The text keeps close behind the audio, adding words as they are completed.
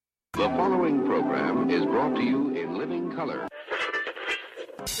The following program is brought to you in living color.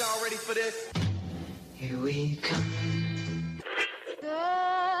 Y'all ready for this? Here we come.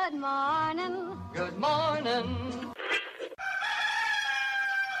 Good morning. Good morning.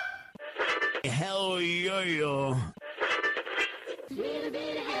 Hell yeah. Little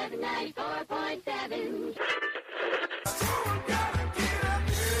bit of heaven, 94.7.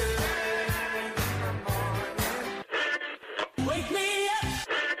 Wake me up.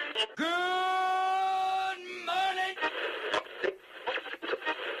 Good morning.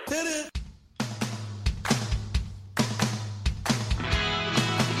 Hit it.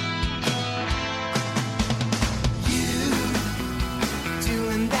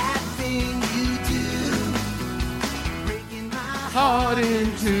 Doing that thing you do. Breaking my Heart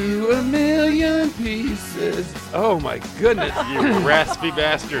into a million pieces. Oh my goodness. You raspy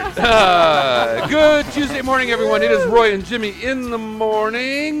bastard. Good Tuesday morning, everyone. It is Roy and Jimmy in the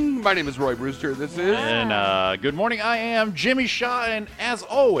morning. My name is Roy Brewster. This is. And good morning. I am Jimmy Shaw, and as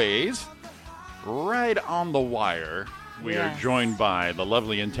always, right on the wire, we are joined by the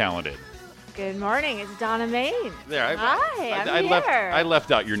lovely and talented. Good morning. It's Donna Main. There, Hi, I'm left. here. I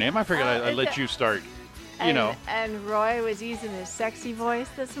left out your name. I figured I is let it- you start. And Roy was using his sexy voice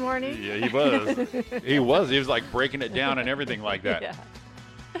this morning. Yeah, he was. He was like breaking it down and everything like that. Yeah.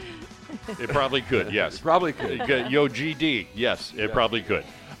 It probably could. Yes, Probably could. Yo, GD. Yes, it probably could.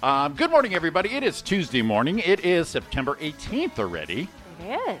 Good morning, everybody. It is Tuesday morning. It is September 18th already.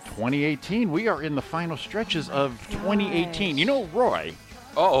 It is. 2018. We are in the final stretches of 2018. You know, Roy,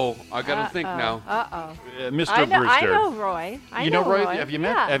 Uh-oh. I got to think now. Mr. I Brewster. know Roy. I You know Roy? Roy. Have you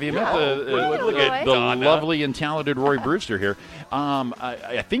met? Yeah. Have you met Yeah. look at Roy. the Donna. lovely and talented Roy Brewster here?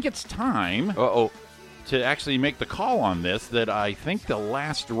 I think it's time Uh-oh. to actually make the call on this. That I think the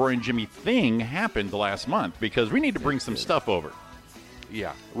last Roy and Jimmy thing happened last month because we need to bring some stuff over.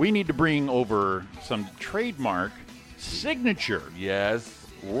 Yeah. We need to bring over some trademark signature Yes.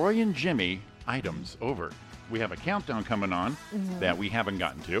 Roy and Jimmy items over. We have a countdown coming on that we haven't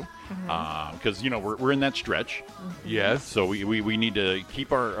gotten to because, we're in that stretch. Yes. So we need to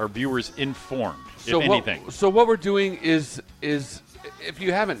keep our viewers informed, So if anything. what we're doing is if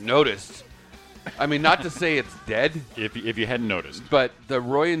you haven't noticed, I mean, not to say it's dead, If you hadn't noticed. but the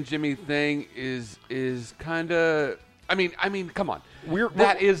Roy and Jimmy thing is kind of. I mean, come on.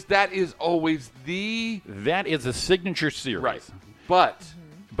 That is always the That is a signature series. right, but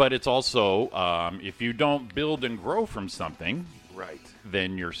But it's also, if you don't build and grow from something, right,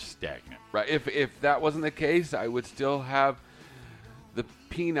 then you're stagnant. right. If that wasn't the case, I would still have the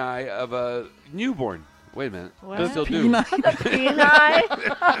peni of a newborn. Wait a minute, What? I still do. The penile.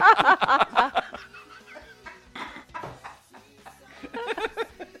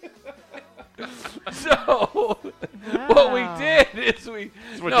 So what we did is we.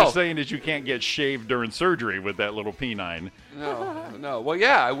 So what no, you're saying is you can't get shaved during surgery with that little penine. No. Well,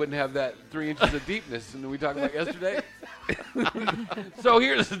 yeah, I wouldn't have that 3 inches of deepness, and we talked about yesterday. So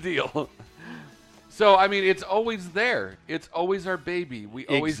here's the deal. So I mean, it's always there. It's always our baby. We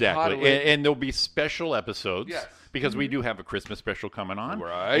always Exactly. coddle it. And there'll be special episodes. Yes. Because we do have a Christmas special coming on.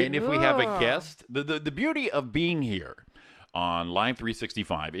 Right. And if we have a Ooh. guest, the beauty of being here on Live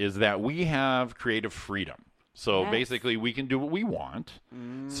 365 is that we have creative freedom. So Yes. basically, we can do what we want.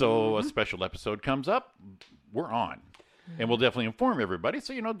 So a special episode comes up, we're on. And we'll definitely inform everybody.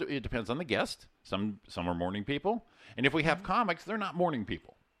 So, it depends on the guest. Some are morning people. And if we have comics, they're not morning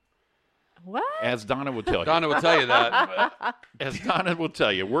people. What? As Donna would tell you. Donna will tell you that. As Donna will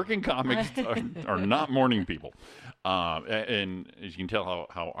tell you, working comics are not morning people. And as you can tell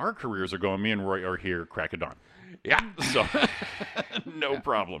how our careers are going, me and Roy are here crack of dawn. Yeah. So, no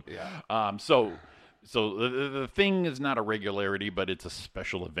problem. Yeah. So the thing is not a regularity, but it's a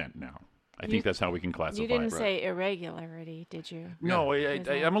special event now. I think that's how we can classify You didn't it. say irregularity, did you? No, Is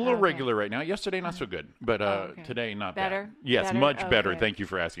that- I'm a little okay. regular right now. Yesterday, not so good, but okay. today, not Better? bad. Yes, Better? much better. Okay. Thank you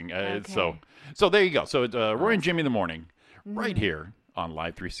for asking. Okay. So there you go. So it's Roy and Jimmy in the morning, right here on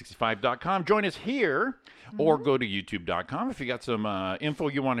live365.com. Join us here or go to youtube.com. If you got some info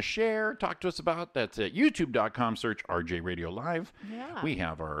you want to share, talk to us about, that's at youtube.com. Search RJ Radio Live. Yeah. We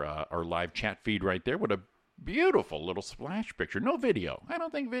have our live chat feed right there with a beautiful little splash picture. No video. I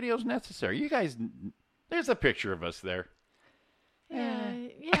don't think video is necessary. You guys, there's a picture of us there.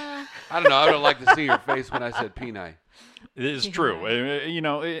 Yeah. I don't know. I would like to see your face when I said peni. It is true.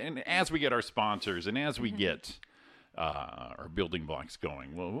 And as we get our sponsors and as we get our building blocks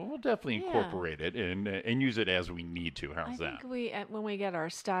going, we'll definitely incorporate it and use it as we need to. How's I that? think when we get our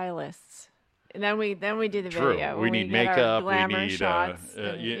stylists And then we do the True. video. We when need get our makeup. We glamour need, shots.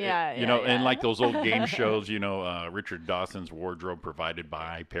 and like those old game shows, Richard Dawson's wardrobe provided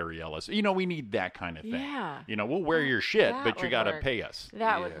by Perry Ellis. We need that kind of thing. Yeah. We'll wear your shit, That but you would got to work. pay us.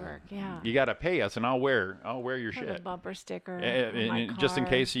 That would work. Yeah. You got to pay us, and I'll wear your Put a shit. bumper sticker. on And my just in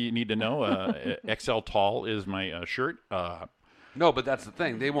car. case you need to know, XL tall is my shirt. No, but that's the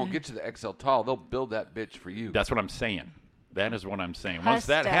thing. They won't get you the XL tall. They'll build that bitch for you. That's what I'm saying. That is what I'm saying. Once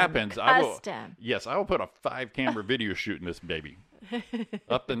that Custom. happens, Custom. I will put a 5-camera video shoot in this baby.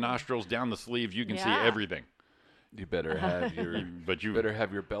 Up the nostrils, down the sleeves, you can see Yeah. everything. You better have your But you better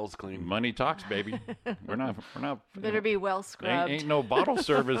have your bells clean. money talks, baby. We're not. Better be well scrubbed. Ain't no bottle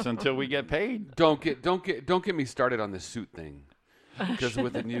service until we get paid. Don't get me started on this suit thing. Because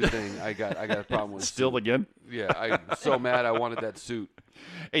with the new thing, I got a problem with Still suit. again. Yeah, I'm so mad. I wanted that suit.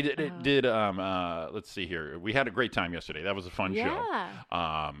 Hey, let's see here. We had a great time yesterday. That was a fun show.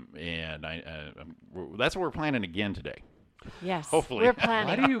 And that's what we're planning again today. Yes. Hopefully. We're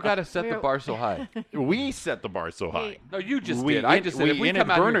planning. Why do you got to set the We're- bar so high? We set the bar so high. No, you just We did. I just said we if we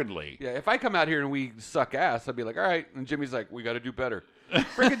come out inadvertently. here, if I come out here and we suck ass, I'd be like, all right. And Jimmy's like, we got to do better.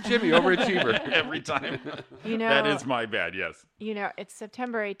 Freaking Jimmy, overachiever. Every time. You know, That is my bad. Yes. it's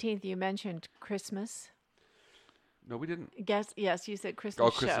September 18th. You mentioned Christmas. No, we didn't. Yes, you said Christmas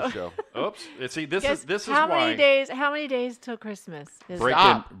Oh, Christmas show. Oops. See, this Guess is how why. many days? How many days till Christmas? Is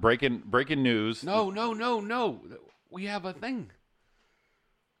Stop. Breaking news. No. We have a thing.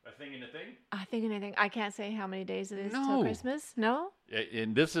 A thing in a thing. I think anything. I can't say how many days it is No. till Christmas. No.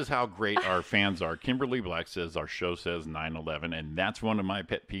 And this is how great our fans are. Kimberly Black says our show says 9/11, and that's one of my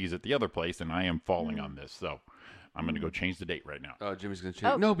pet peeves at the other place, and I am falling on this. So I'm going to go change the date right now. Oh, Jimmy's going to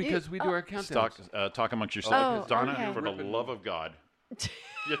change. Oh, no, because we do our countdown. Talk amongst yourselves. Oh, Donna, okay. for the love of God,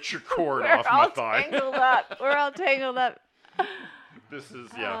 get your cord We're off my all thigh. tangled up. We're all tangled up. This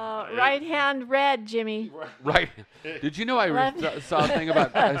is, Right hand red, Jimmy. Right. Did you know saw a thing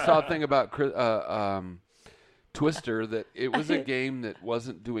about Twister that it was a game that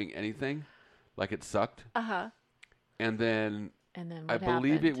wasn't doing anything, like it sucked. And then And then I what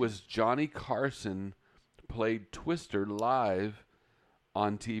believe happened? it was Johnny Carson played Twister live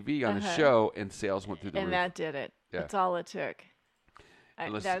on TV on a show, and sales went through the And roof. that did it. Yeah. That's all it took.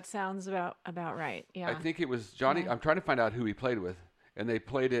 Unless- That sounds about right. Yeah. I think it was Johnny. I'm trying to find out who he played with, and they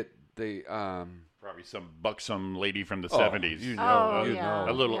played it. They probably some buxom lady from the Oh, 70s. you know, you know.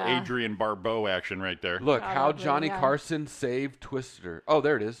 A little Yeah. Adrian Barbeau action right there. look how Probably, Johnny yeah. Carson saved Twister. Oh,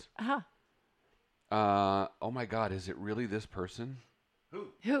 there it is. Uh-huh. Oh my God, is it really this person?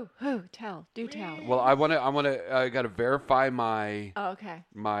 Who? Tell. Do tell. Well, I got to verify my Oh, okay.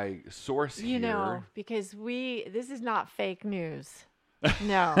 my source You here. know, because this is not fake news.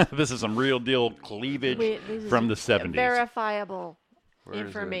 No. This is some real deal cleavage This is from the 70s. Verifiable Where is it?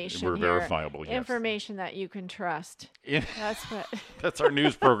 information. We're here. verifiable, yes. Information that you can trust. Yeah. That's what. That's our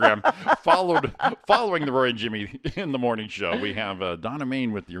news program. Following the Roy and Jimmy in the morning show, we have Donna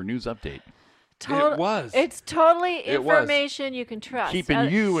Main with your news update. It was. It's totally It was. information you can trust.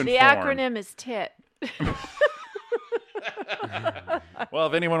 Keeping you The informed. acronym is TIT. Well,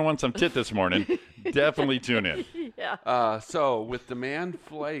 if anyone wants some tit this morning, definitely tune in. Yeah. So, with demand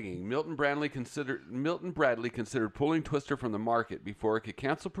flagging, Milton Bradley considered pulling Twister from the market before it could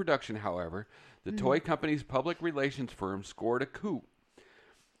cancel production. However, the toy company's public relations firm scored a coup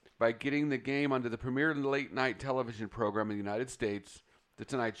by getting the game onto the premier late-night television program in the United States, The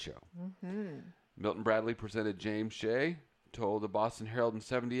Tonight Show. Milton Bradley presented James Shea, told the Boston Herald in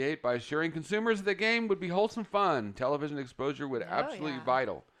 '78 by assuring consumers that the game would be wholesome fun. Television exposure would absolutely yeah.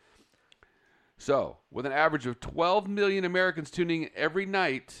 vital. So, with an average of 12 million Americans tuning in every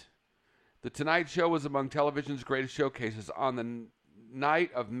night, The Tonight Show was among television's greatest showcases. On the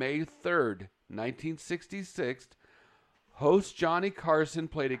night of May 3rd, 1966, host Johnny Carson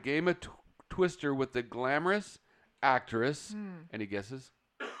played a game of Twister with the glamorous actress, any guesses?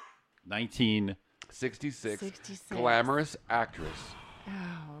 1966. 66. Glamorous actress. Oh,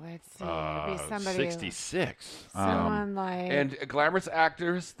 let's see. It'd be somebody. 66. Someone like. And a glamorous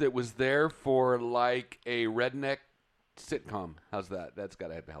actress that was there for like a redneck sitcom. How's that? That's got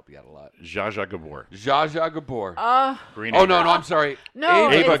to help you out a lot. Zsa Zsa Gabor. Zsa Zsa Gabor. Green Oh, Acres. no, I'm sorry. No,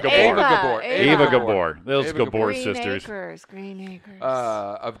 Ava it's Gabor. Ava Gabor. Ava Gabor. Those Ava Gabor Green sisters. Acres. Green Acres.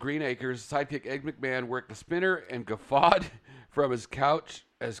 Of Green Acres, sidekick Ed McMahon worked the spinner and guffawed from his couch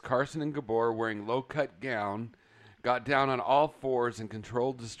as Carson and Gabor, wearing low-cut gown, got down on all fours and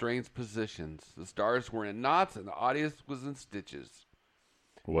controlled the strange positions. The stars were in knots and the audience was in stitches.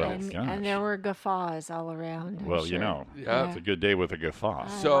 Well, and gosh. there were guffaws all around. I'm Well, you sure. know, Yeah. it's a good day with a guffaw. I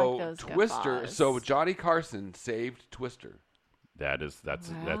So like those Twister, guffaws. so Johnny Carson saved Twister. That's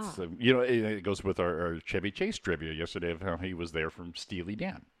Wow. it goes with our Chevy Chase trivia yesterday of how he was there from Steely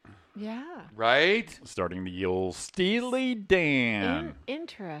Dan, Yeah. Right? starting the old Steely Dan.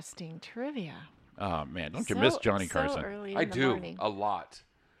 Interesting trivia. Oh man, don't you miss Johnny so Carson? early I in the do morning. a lot.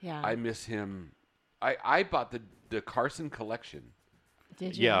 Yeah. I miss him. I bought the Carson collection.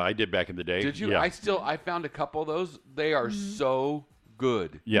 Did you? Yeah, I did back in the day. Did you? Yeah. I found a couple of those. They are so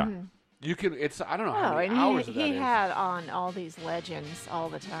good. Yeah. You can. It's I don't know Oh, how many and hours of that he is. had on all these legends all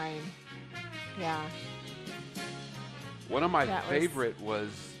the time. Yeah. One of my That was- favorite was.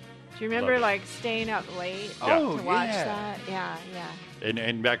 Do you remember Love it. like staying up late Oh, to watch yeah. that? Yeah.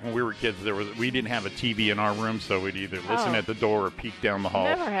 And back when we were kids, we didn't have a TV in our room, so we'd either listen Oh. at the door or peek down the hall.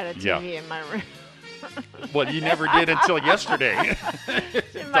 Never had a Yeah. TV in my room. Well, you never did until yesterday.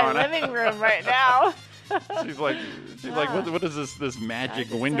 In my Donna. living room right now. She's like, what is this magic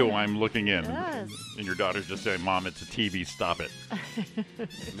just window said it. I'm looking in? Yes. And your daughter's just saying, Mom, it's a TV, stop it.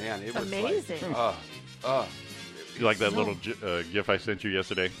 Man, it was Amazing. Like, You like that little GIF I sent you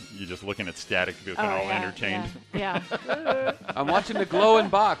yesterday? You're just looking at static, looking all entertained. Yeah. I'm watching the glowing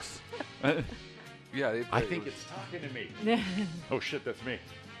box. Yeah, I think it's talking to me. Oh shit, that's me.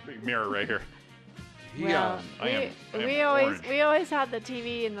 Big mirror right here. he, Well, I am we orange. always had the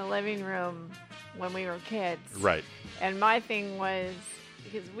TV in the living room when we were kids. Right. And my thing was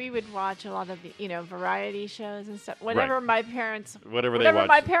because we would watch a lot of the, variety shows and stuff. Whatever my parents Whatever they watch.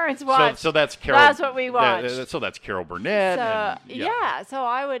 my parents watched. So that's Carol. That's what we watched. So that's Carol Burnett. So and, yeah, so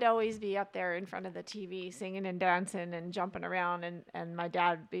I would always be up there in front of the TV singing and dancing and jumping around, and my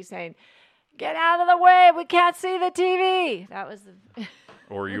dad would be saying, "Get out of the way! We can't see the TV." That was the.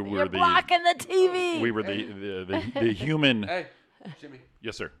 Or you were You're blocking the TV. We were the human. Hey, Jimmy,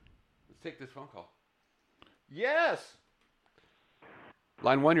 Yes, sir. let's take this phone call. Yes.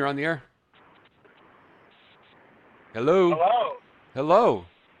 Line 1, you're on the air. Hello. Hello. Hello.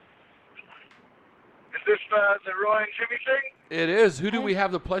 Is this the Roy and Jimmy thing? It is. Who do we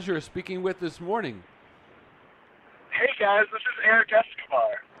have the pleasure of speaking with this morning? Hey guys, this is Erik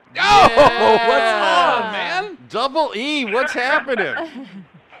Escobar. Oh, what's on, man? Double E. What's happening?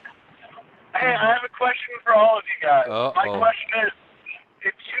 Hey, I have a question for all of you guys. Uh-oh. My question is,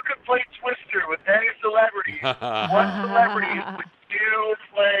 if you could play Twister with any celebrity, what celebrity would you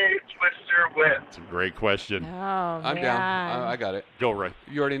play Twister with? It's a great question. Oh, I'm man. down. I got it. Go, Ray.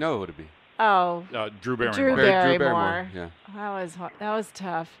 You already know who it'd be. Oh, Drew Barrymore. Drew Drew Barrymore. Barrymore, yeah. That was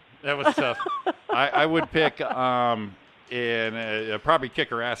tough. That was tough. I would pick and probably kick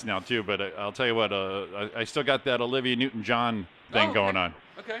her ass now too. But I'll tell you what, I still got that Olivia Newton-John thing Oh, going okay. on.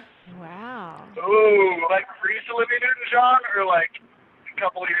 Okay. Wow. Ooh, like Grease Olivia Newton-John, or like a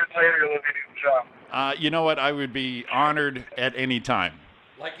couple of years later Olivia Newton-John? You know what? I would be honored at any time.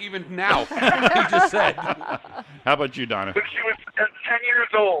 Like even now, he just said. How about you, Donna? When she was 10 years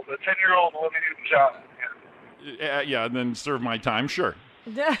old, a 10-year-old Olivia Newton-John. Yeah. Yeah, and then serve my time. Sure.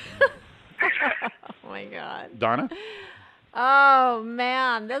 Oh my God. Donna? Oh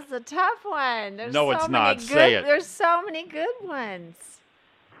man, this is a tough one. There's No, so it's many not. Good, Say it. There's so many good ones.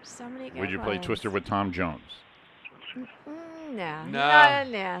 So many good Would you play ones. Twister with Tom Jones? No.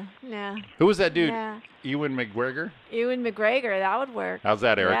 No. No. Who was that dude? Nah. Ewan McGregor? Ewan McGregor, that would work. How's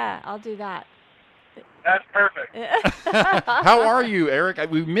that, Eric? Yeah, I'll do that. That's perfect. How are you, Eric?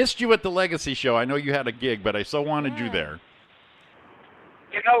 We missed you at the Legacy Show. I know you had a gig, but I so wanted you there.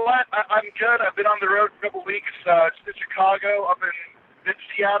 You know what? I'm good. I've been on the road for a couple weeks. Just in Chicago, up in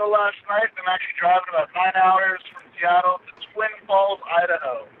Seattle last night. I'm actually driving about 9 hours from Seattle to Twin Falls,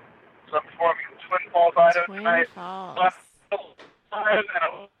 Idaho. So I'm performing in Twin Falls, Idaho Twin tonight. Falls. And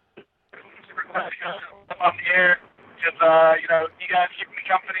I'm super glad you guys are on the air because, you guys keep me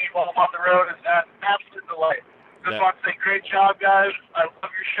company while I'm on the road. It's an absolute delight. Just want to say great job, guys. I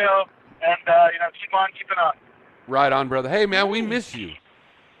love your show. And, keep on keeping on. Right on, brother. Hey, man, we miss you.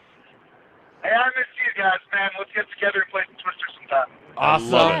 Hey, I miss you guys, man. Let's get together and play some Twister sometime. Awesome.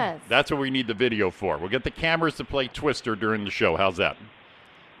 I love Yes. it. That's what we need the video for. We'll get the cameras to play Twister during the show. How's that?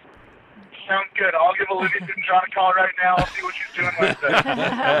 Sounds good. I'll give Olivia Newton-John a call right now. I'll see what she's doing Wednesday.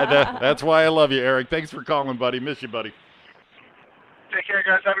 That's why I love you, Eric. Thanks for calling, buddy. Miss you, buddy. Take care,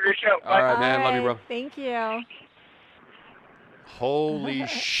 guys. Have a great show. Bye. All right, man. Love you, bro. Thank you. Holy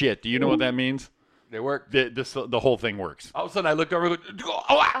shit. Do you know what that means? They work. The whole thing works. All of a sudden, I looked over and go,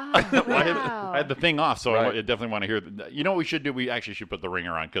 Oh, I had the thing off, so Right. I definitely want to hear. You know what we should do? We actually should put the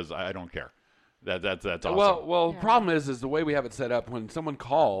ringer on because I don't care. That's awesome. Well, the problem is the way we have it set up. When someone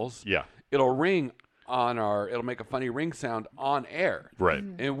calls, yeah. it'll ring on our, it'll make a funny ring sound on air. Right.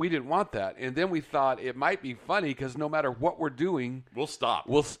 And we didn't want that. And then we thought it might be funny because no matter what we're doing, We'll stop.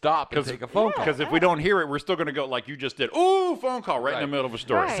 and take a phone call. Because if we don't hear it, we're still going to go like you just did. Ooh, phone call right in the middle of a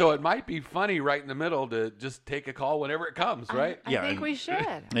story. Right. So it might be funny right in the middle to just take a call whenever it comes, right? I think we should.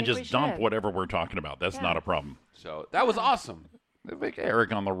 And just dump whatever we're talking about. That's not a problem. So that was awesome. Big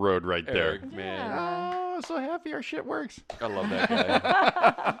Eric on the road right Eric, there. man. Oh, so happy our shit works. I love that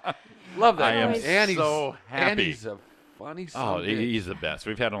guy. Love that I am guy. And he's, so happy. And he's a funny son Oh, of a bitch. he's the best.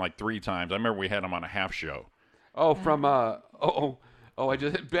 We've had him like 3 times. I remember we had him on a half show. Oh, from I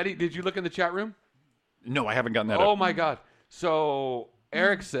just Betty. Did you look in the chat room? No, I haven't gotten that. Oh up. my God. So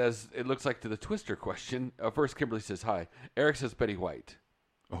Eric says it looks like to the Twister question. First, Kimberly says hi. Eric says Betty White.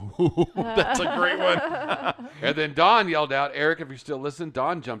 Oh, that's a great one. And then Don yelled out, "Eric, if you're still listening."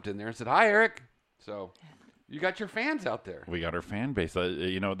 Don jumped in there and said, "Hi, Eric." So you got your fans out there. We got our fan base.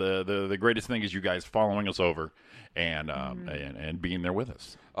 The greatest thing is you guys following us over and being there with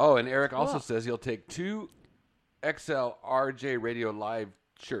us. Oh, and Eric also says he'll take 2 XL RJ Radio Live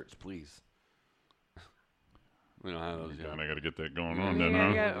shirts, please. We don't have those yet. I got to get that going on then,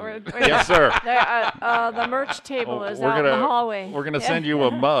 Yeah, huh? Yes, sir. The merch table is we're out in the hallway. We're gonna send you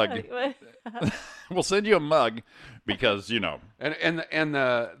a mug. We'll send you a mug because And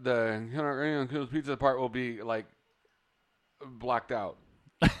the pizza part will be like blacked out.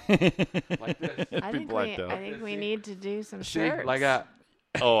 Like this. I think we need to do some See, shirts. like that.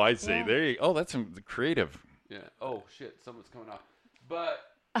 Oh, I see. There you. Oh, that's some creative. Yeah. Oh shit, something's coming off. But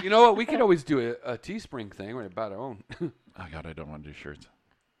you know what? We could always do a Teespring thing or about our own. Oh God, I don't want to do shirts.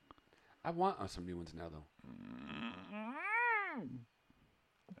 I want some new ones now though.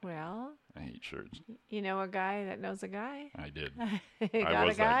 Well, I hate shirts. you know a guy that knows a guy? I did. Got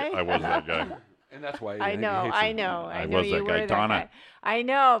a guy? I was that guy. And that's why I know. I know was you that were guy. that Donna. guy. I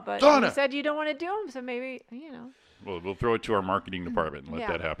know, but Donna. you said you don't want to do them, so maybe, We'll throw it to our marketing department and let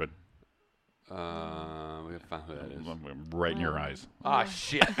Yeah. that happen. we have to find who that is. Right in your eyes. Ah,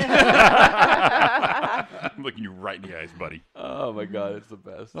 shit. I'm looking you right in the eyes, buddy. Oh my God, it's the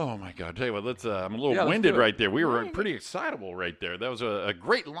best. Oh my God! Tell you what, let's. I'm a little Yeah, let's winded do it. right there. We were pretty excitable right there. That was a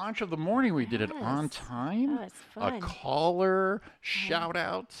great launch of the morning. We did it on time. Oh, it's fun. A caller, shout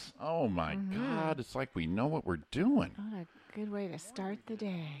outs. Oh my God! It's like we know what we're doing. What a good way to start the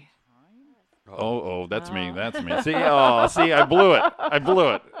day. Oh, that's me. That's me. See, I blew it. I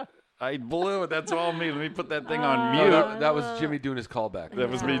blew it. That's all me. Let me put that thing on No, mute. that was Jimmy doing his callback. That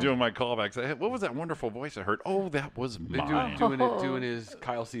was me doing my callbacks. What was that wonderful voice I heard? Oh, that was mine. Doing his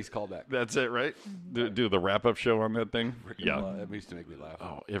Kyle Cease callback. That's it, right? Do the wrap-up show on that thing? Yeah. That used to make me laugh.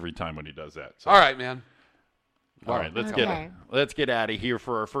 Oh, every time when he does that. So. All right, man. All right, let's Okay. get out of here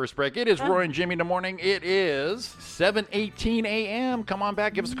for our first break. It is Roy and Jimmy in the morning. It is 7:18 a.m. Come on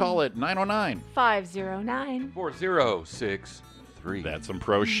back. Give us a call at 909. 509. 4063. That's some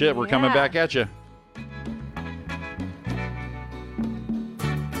pro shit. We're coming Yeah. back at you.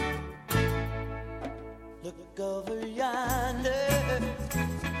 Look over yonder.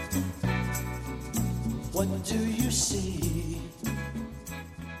 What do you see?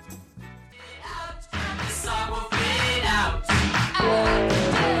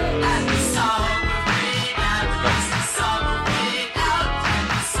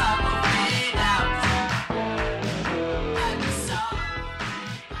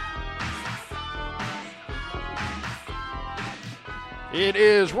 It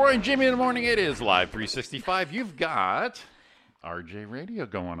is Roy and Jimmy in the morning. It is Live 365. You've got RJ Radio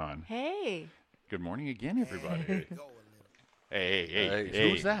going on. Hey. Good morning again, everybody. Hey,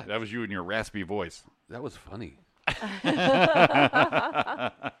 who's that? That was you in your raspy voice. That was funny.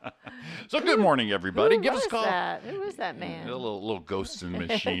 So good morning, everybody. Who Give us was a call. that? Who was that man? A little ghost in the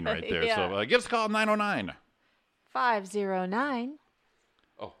machine right there. Yeah. So give us a call at 909. 509.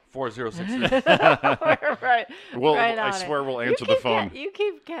 Oh, 4063. Right. Well, right I on swear it. we'll You answer the keep phone. you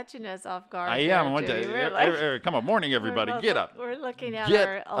keep catching us off guard. I there, am. I want Jimmy. to. We're like- Come on, morning, everybody. Get up. We're looking at Get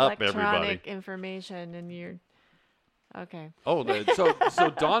our up, electronic everybody. information, and you're okay. Oh, So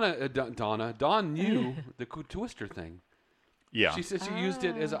Dawn knew the Twister thing. yeah. She said she used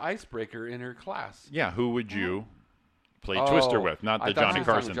it as an icebreaker in her class. Yeah, who would you play Oh, Twister with? Not I the thought Johnny she was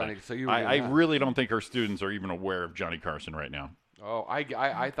talking Carson Johnny, thing. so you were I doing that. really don't think her students are even aware of Johnny Carson right now. Oh,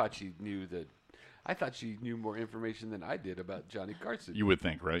 I thought she knew that. I thought she knew more information than I did about Johnny Carson. You would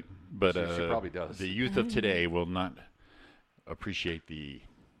think, right? But She probably does. The youth of today will not appreciate the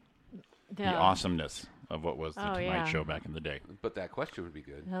No. awesomeness of what was the Oh, Tonight yeah. Show back in the day. But that question would be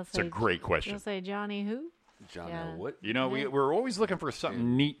good. They'll It's a say- great question. They'll say Johnny who? John, Yeah. what? You know, we're always looking for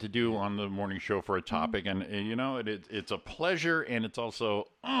something neat to do on the morning show for a topic, and you know, it's a pleasure, and it's also,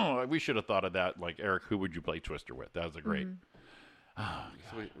 we should have thought of that. Like, Eric, who would you play Twister with? That was a great.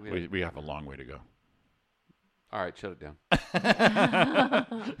 So We have a long way to go. all right, shut it down.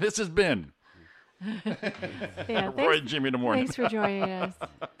 This has been Yeah, Roy and Jimmy in the morning. thanks for joining us.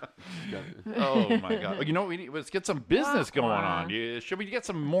 Oh my God! You know, let's get some business Wah, going wah. on. Should we get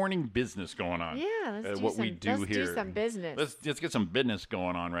some morning business going on? Yeah, let's do what some, we do let's here. do some business. Let's get some business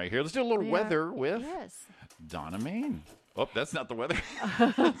going on right here. Let's do a little Yeah. weather with Yes. Donna Main. Oh, that's not the weather.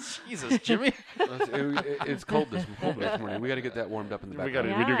 Jesus, Jimmy. It's cold this morning. We got to get that warmed up in the We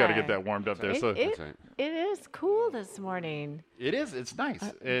background. do got to get that warmed up there. So It right. is cool this morning, it is. It's nice.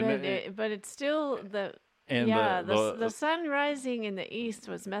 but it's still the sun rising in the east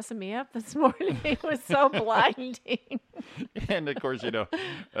was messing me up this morning. It was so blinding. And of course, you know,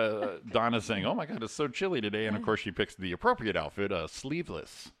 Donna's saying, "Oh my God, it's so chilly today," and of course, she picks the appropriate outfit,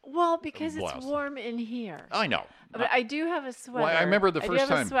 sleeveless. Well, because Blouse. it's warm in here. I know. But I do have a sweater. I remember the I first do have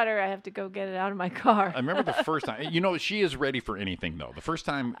time- a sweater. I have to go get it out of my car. I remember the first time. You know, she is ready for anything, though. The first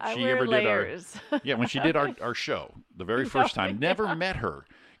time I she wear ever layers. did when she did our show, the very first time, never met her.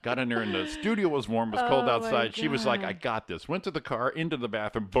 Got in there and the studio was warm, was cold Oh, my outside. She was like, God. "I got this." Went to the car, into the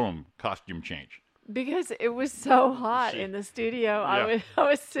bathroom, boom, costume change. Because it was so hot in the studio. Yeah. I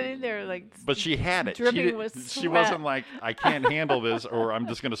was sitting there like. But she had it. Dripping with She sweat. wasn't like, "I can't handle this," or "I'm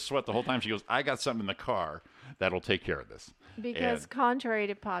just going to sweat the whole time." She goes, "I got something in the car that'll take care of this." Because And contrary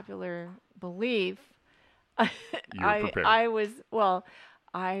to popular belief, you were prepared.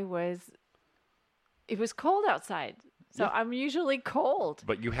 it was cold outside. So I'm usually cold.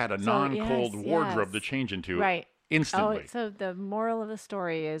 But you had a So, non-cold yes, wardrobe yes. to change into Right. instantly. Oh, so the moral of the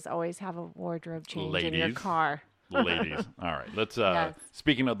story is always have a wardrobe change in your Ladies. car. Ladies. All right. Let's Yes.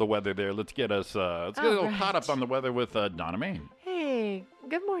 speaking of the weather there, let's get us let's get a little All caught up right. on the weather with Donna Main. Hey,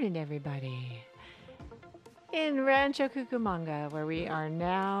 good morning, everybody. In Rancho Cucamonga, where we are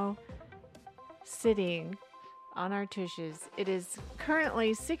now sitting on our tushes, it is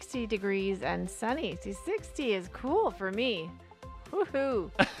currently 60 degrees and sunny. See, 60 is cool for me.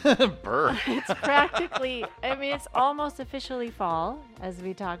 Woohoo! Burr. It's practically, I mean, it's almost officially fall, as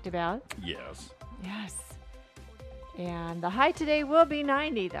we talked about. Yes. Yes. And the high today will be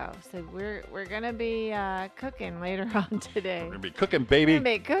 90, though. So we're gonna be cooking later on today. We're gonna be cooking, baby. We're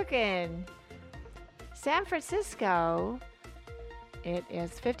gonna be cooking. San Francisco, it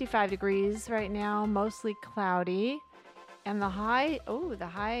is 55 degrees right now, mostly cloudy, and the high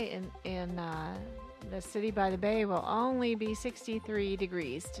in the city by the bay will only be 63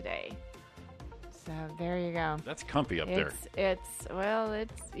 degrees today. So there you go. That's comfy up there. It's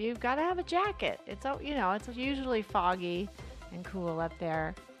you've got to have a jacket. It's usually foggy and cool up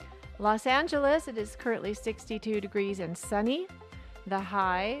there. Los Angeles, it is currently 62 degrees and sunny. The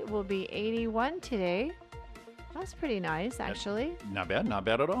high will be 81 today. That's pretty nice, actually. Not bad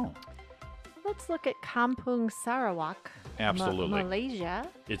at all. Let's look at Kampung Sarawak, Absolutely. Malaysia.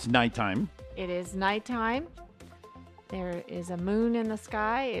 It's nighttime. It is nighttime. There is a moon in the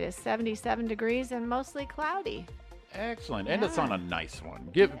sky. It is 77 degrees and mostly cloudy. Excellent. And it's Yeah. on a nice one.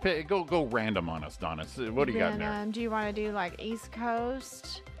 Go random on us, Donna. So what do you got in there? Do you want to do like East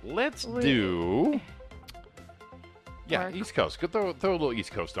Coast? Let's we- do Or- East Coast. Go throw a little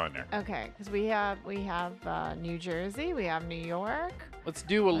East Coast on there. Okay, because we have New Jersey, we have New York. Let's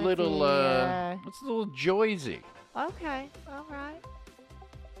do a Let's little see, let's do a little Jersey. Okay, all right.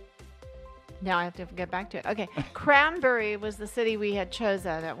 Now I have to get back to it. Okay, Cranberry was the city we had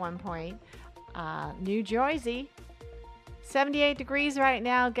chosen at one point. New Jersey, 78 degrees right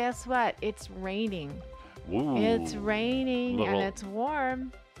now. Guess what? It's raining. Ooh. It's raining Little- and it's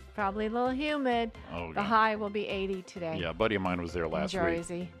warm. Probably a little humid. Oh, The God. high will be 80 today. Yeah, a buddy of mine was there in last week.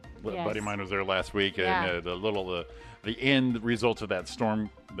 Jersey. Yes. Buddy of mine was there last week, Yeah. and the end results of that storm,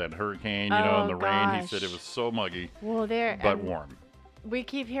 that hurricane, and the rain. He said it gosh. was so muggy, Well, there but and warm. we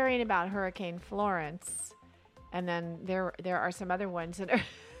keep hearing about Hurricane Florence, and then there are some other ones that are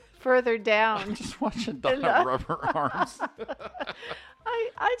further down. Just watching Donna rub her arms.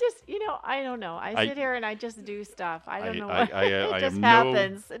 I just, I don't know. I sit here and I just do stuff. I don't know what. It just am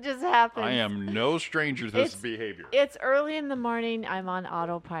happens. It just happens. I am no stranger to this It's- behavior. It's early in the morning. I'm on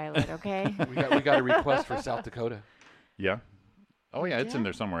autopilot, okay? We got a request for South Dakota. Yeah. Oh yeah, it's in Yeah.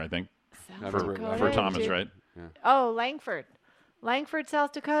 there somewhere, I think. South For, Dakota, for Thomas, too. right? Oh, Langford,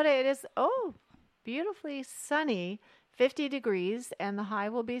 South Dakota. It is, beautifully sunny, 50 degrees, and the high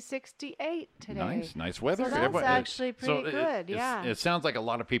will be 68 today. Nice weather. So that's actually pretty good, It yeah. sounds like a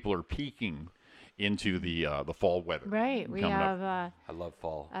lot of people are peaking into the fall weather. Right. We coming up. have I love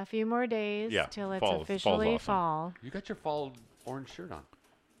fall. a few more days Yeah, till it's fall's officially awesome. fall. You got your fall orange shirt on.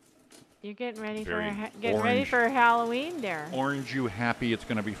 You're getting ready Very getting ready orange. for Halloween there. Aren't you happy it's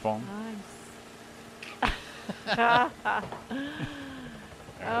going to be fall?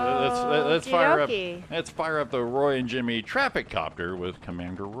 Let's fire up. Okey-dokey. Let's fire up the Roy and Jimmy traffic copter with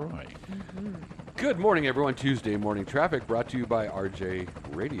Commander Roy. Good morning, everyone. Tuesday morning traffic brought to you by RJ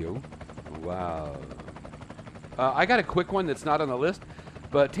Radio. Wow. I got a quick one that's not on the list,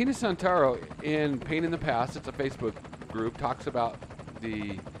 but Tina Santaro in Pain in the Past, it's a Facebook group, talks about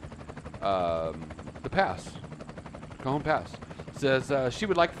the pass, Cajon Pass. Says she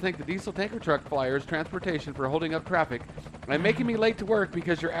would like to thank the diesel tanker truck flyers transportation for holding up traffic and making me late to work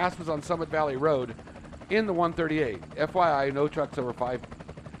because your ass was on Summit Valley Road in the 138. FYI, no trucks over 5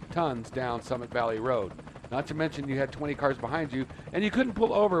 tons down Summit Valley Road. Not to mention you had 20 cars behind you and you couldn't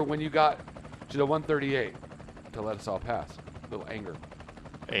pull over when you got to the 138 to let us all pass. A little anger.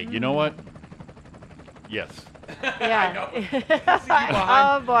 Hey, you know what? Yes. Yeah.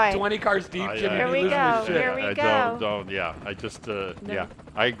 Behind Oh boy. 20 cars deep, I- Jimmy. Here be we losing go. his shit. Here we I go. don't, yeah. I just, yeah.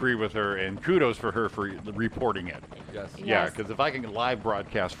 I agree with her, and kudos for her for reporting it. Yes. Yeah, Yes. because if I can live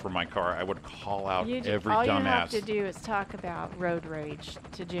broadcast from my car, I would call out every all dumbass. you have to do is talk about road rage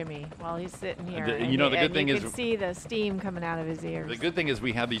to Jimmy while he's sitting here. The- and you know, the good and thing you is- can see the steam coming out of his ears. The good thing is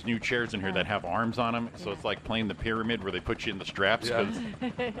we have these new chairs in here Yeah. that have arms on them, so Yeah. it's like playing the pyramid where they put you in the straps. Yeah.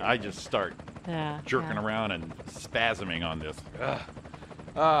 'Cause I just start jerking around and spasming on this.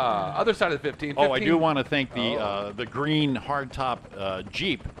 Other side of the 15. Oh, I do 15 want to thank the green hardtop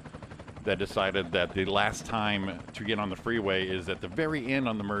Jeep that decided that the last time to get on the freeway is at the very end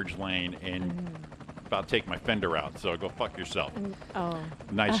on the merge lane and about to take my fender out. So go fuck yourself. Oh.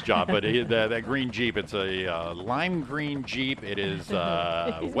 Nice job. But that green Jeep, it's a lime green Jeep. It is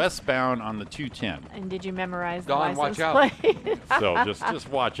westbound on the 210. And did you memorize Dawn, the watch license plate? So just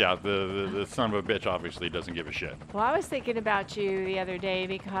watch out. The son of a bitch obviously doesn't give a shit. Well, I was thinking about you the other day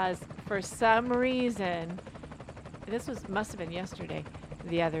because for some reason, must have been yesterday,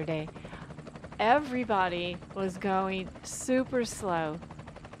 the other day, everybody was going super slow.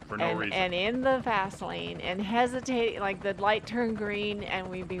 For no reason. And in the fast lane and hesitating, like the light turned green and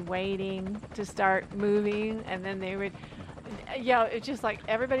we'd be waiting to start moving and then they would, it's just like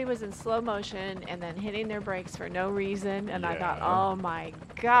everybody was in slow motion and then hitting their brakes for no reason. And I thought, Yeah. oh my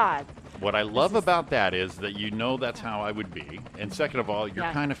God. What I love about that is that you know that's how I would be. And second of all, you're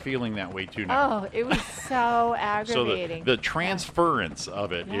Yeah. kind of feeling that way too now. Oh, it was so So aggravating. the transference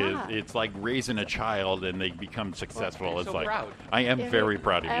of it is Yeah. it's like raising a child and they become successful. you're it's so like proud. I am very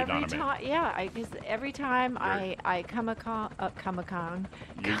proud of you, every Donna time, yeah, because every time Very. I come upon,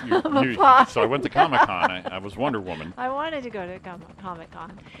 So I went to Comic-Con. I was Wonder Woman. I wanted to go to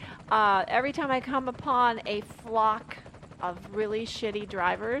Comic-Con. Every time I come upon a flock of really shitty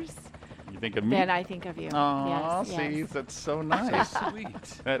drivers, You think of me? then I think of you. Aw, yes, see, yes. that's so nice. Sweet.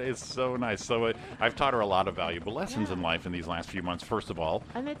 That is so nice. So I've taught her a lot of valuable lessons in life in these last few months. First of all,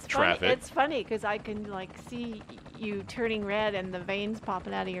 And it's traffic. funny. It's funny because I can like see you turning red and the veins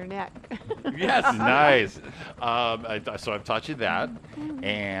popping out of your neck. Yes. Nice. So I've taught you that, Mm-hmm.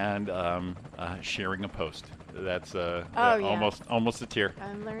 and sharing a post. That's yeah. almost a tear.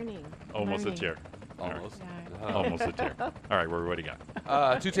 I'm learning. Almost a learning. tear. Almost. Yeah. Almost a tear. All right, what do you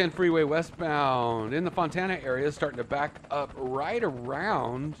got? 210 freeway westbound in the Fontana area, starting to back up right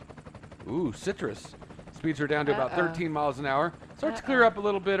around, Citrus. Speeds are down to about 13 miles an hour. Starts to clear up a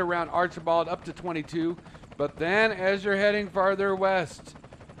little bit around Archibald, up to 22. But then as you're heading farther west,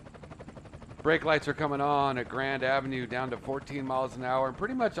 brake lights are coming on at Grand Avenue down to 14 miles an hour and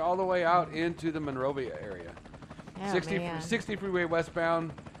pretty much all the way out into the Monrovia area. Oh, 60 freeway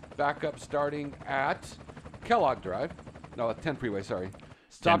westbound, back up starting at Kellogg Drive. No, 10 freeway, sorry.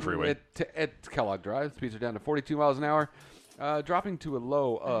 10 freeway. At Kellogg Drive. Speeds are down to 42 miles an hour. Dropping to a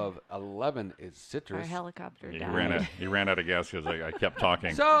low of 11 is Our Citrus. helicopter He died. ran out of gas because I kept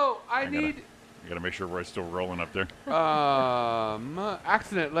talking. So I gotta- need You got to make sure Roy's still rolling up there.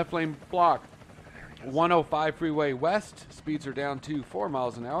 accident left lane block. 105 freeway west. Speeds are down to 4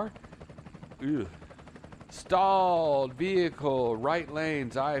 miles an hour. Ugh. Stalled vehicle right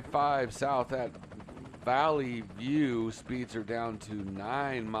lanes I-5 south at Valley View. Speeds are down to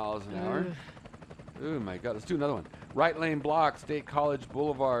 9 miles an hour. Oh my God, let's do another one. Right lane block, State College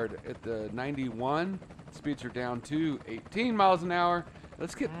Boulevard at the 91. Speeds are down to 18 miles an hour.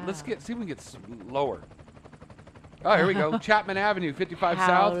 Let's see if we can get lower. Oh, here we go. Chapman Avenue, 55 How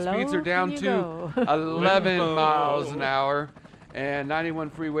south. Speeds low are down can to you go? 11 miles an hour. And 91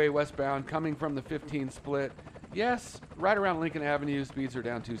 freeway westbound coming from the 15 split. Yes, right around Lincoln Avenue, speeds are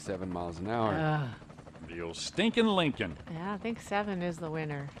down to 7 miles an hour. The old stinking Lincoln. Yeah, I think 7 is the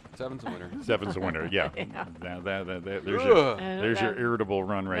winner. 7's a winner. 7's the winner, yeah. Yeah. There's your irritable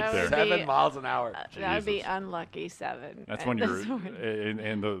run right that there. would be- 7 miles an hour. That would be Jesus. unlucky 7. That's at when this you're, point.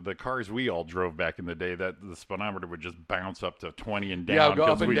 and the cars we all drove back in the day, that the speedometer would just bounce up to 20 and down. Yeah, go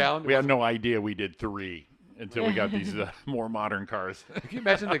 'cause up and we, down. We had no idea we did 3 until we got these more modern cars. Can you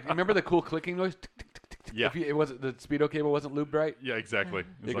imagine remember the cool clicking noise? Tick, tick, tick, tick, tick. Yeah. If it wasn't the speedo cable wasn't lubed right. Yeah, exactly.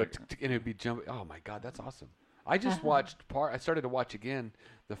 They It's go like, tick, tick, and it'd be jumping. Oh my God, that's awesome. I just watched I started to watch again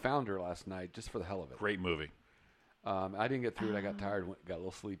The Founder last night just for the hell of it. great movie. I didn't get through it. I got tired. Got a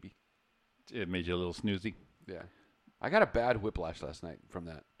little sleepy. It made you a little snoozy. Yeah, I got a bad whiplash last night from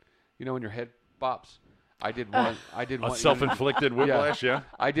that. You know when your head bops. I did one. I did A one. self-inflicted whiplash, yeah.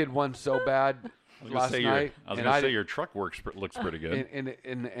 I did one so bad last night. I was and going to say your truck looks pretty good.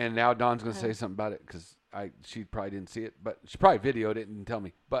 And now Dawn's going to say something about it because she probably didn't see it, but she probably videoed it and didn't tell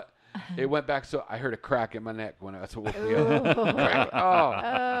me. But it went back, so I heard a crack in my neck when that's what woke me up.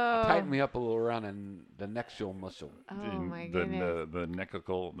 Tightened me up a little around in the neck muscle. Oh, my the goodness. the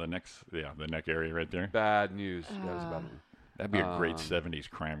neck area right there. Bad news. That was bad news. That'd be a great 70s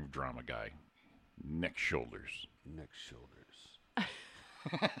crime drama guy. Neck shoulders. Neck shoulders.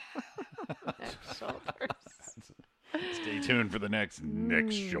 Stay tuned for the next neck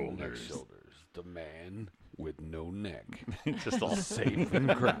Neck shoulders. shoulders. The man with no neck. Just all Safe and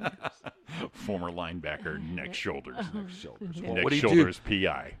cracked. former linebacker neck shoulders. Neck shoulders. Neck would he do? shoulders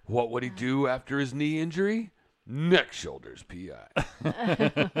PI. What would he do after his knee injury? Neck shoulders PI.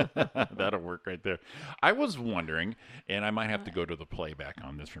 That'll work right there. I was wondering, and I might have to go to the playback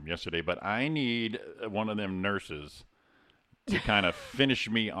on this from yesterday, but I need one of them nurses to kind of finish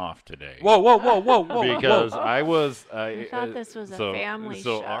me off today. Whoa. Because I was. I thought this was a family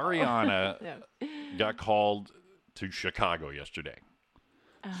so show. Ariana No. got called to Chicago yesterday.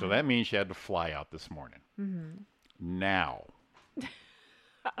 So that means she had to fly out this morning. Now,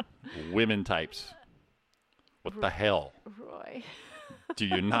 women types. What the hell Roy. do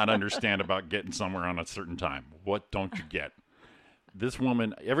you not understand about getting somewhere on a certain time? What don't you get? This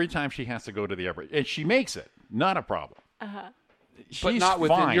woman, every time she has to go to the airport, and she makes it, not a problem. She's But not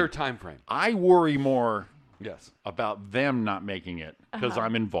within fine. your time frame. I worry more Yes. about them not making it because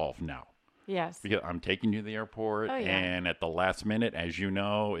I'm involved now. Yes. Because I'm taking you to the airport, Oh, yeah. and at the last minute, as you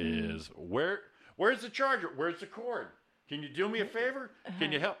know, is where's the charger? Where's the cord? Can you do me a favor?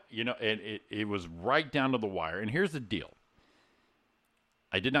 Can you help? You know, and it was right down to the wire. And here's the deal.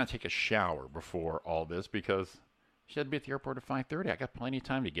 I did not take a shower before all this because she had to be at the airport at 5:30. I got plenty of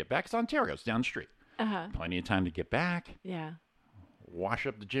time to get back. It's Ontario. It's down the street. Plenty of time to get back, Yeah. wash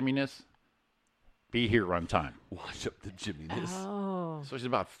up the jimminess, be here on time. Wash up the jimminess. Oh. So she's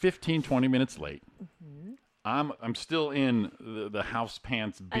about 15, 20 minutes late. I'm still in the house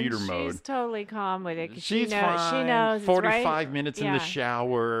pants beater and mode. She's totally calm with it. 'Cause She's she knows, fine. She knows. 45 minutes in the Yeah.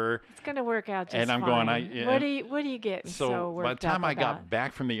 shower. It's gonna work out just And I'm fine. going, yeah. What are you getting so worked by the time up I about? got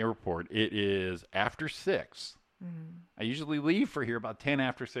back from the airport, it is after 6. I usually leave for here about 10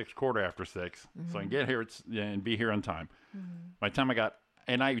 after 6, quarter after 6, so I can get here and be here on time. By the time I got,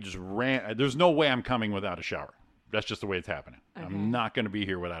 and I just ran. There's no way I'm coming without a shower. That's just the way it's happening. I'm not going to be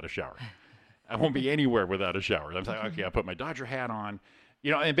here without a shower. I won't be anywhere without a shower. I'm like, okay, I put my Dodger hat on.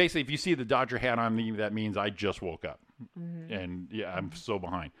 You know, and basically, if you see the Dodger hat on me, that means I just woke up. And yeah, I'm so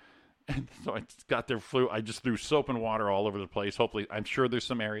behind. And so I got there, I just threw soap and water all over the place. Hopefully, I'm sure there's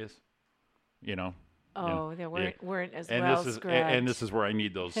some areas, you know. Oh, they weren't as And well this is scrubbed. and this is where I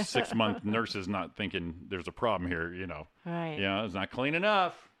need those 6-month nurses not thinking there's a problem here, you know. Right. You know, it's not clean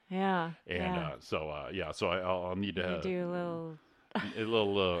enough. Yeah. And yeah. so I'll need to You do a little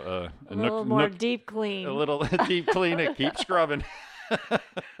a little more deep clean. a little deep clean it, keep scrubbing.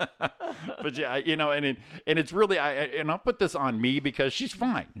 But yeah, you know, and it's really I'll put this on me because she's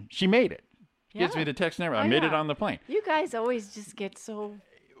fine. She made it. Gives me the text and everything. I made it on the plane. You guys always just get so.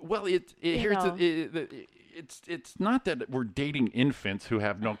 Well, it's not that we're dating infants who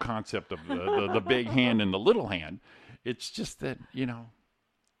have no concept of the big hand and the little hand. It's just that, you know,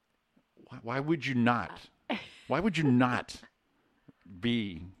 why would you not? Why would you not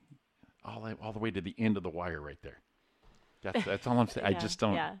be all the way to the end of the wire right there? That's all I'm saying. I just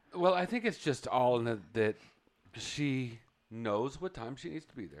don't. Yeah. Well, I think it's just all in that she knows what time she needs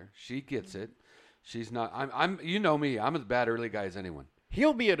to be there. She gets it. She's not. I'm. You know me. I'm as bad early guy as anyone.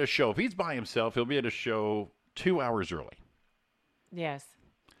 He'll be at a show. If he's by himself, he'll be at a show 2 hours early. Yes.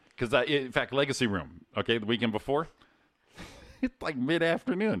 Because, in fact, Legacy Room, okay, the weekend before, It's like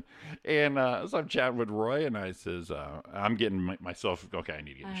mid-afternoon. And so I'm chatting with Roy, and I says, I'm getting myself, okay, I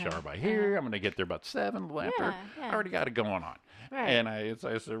need to get in the shower by here. I'm going to get there about 7 after. Yeah. I already got it going on. Right. And I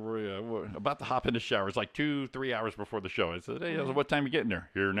said, Roy, we're about to hop in the shower. It's like 2-3 hours before the show. I said, hey, what time you getting there?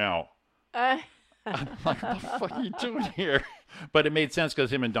 Here now. I'm like, what the fuck are you doing here? But it made sense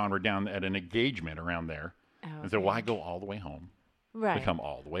because him and Don were down at an engagement around there. And so why go all the way home? Right. To come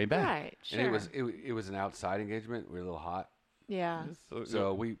all the way back. Right. Sure. And it was an outside engagement. We were a little hot. Yeah.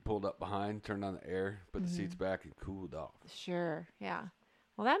 So we pulled up behind, turned on the air, put the seats back, and cooled off. Sure. Yeah.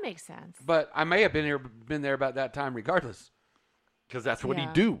 Well, that makes sense. But I may have been there about that time regardless. Because that's what he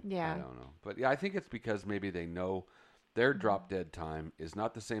Yeah. do. Yeah. I don't know. But yeah, I think it's because maybe they know their drop dead time is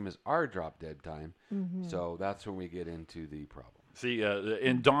not the same as our drop dead time. So that's when we get into the problem. See,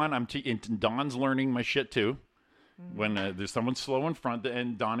 in Dawn, Dawn's learning my shit too. When there's someone slow in front,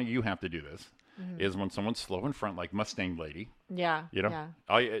 and Donna, you have to do this, is when someone's slow in front, like Mustang Lady. Yeah. You know?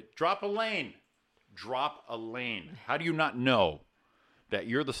 Yeah. Drop a lane. Drop a lane. How do you not know that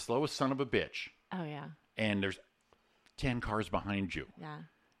you're the slowest son of a bitch? Oh, yeah. And there's 10 cars behind you. Yeah.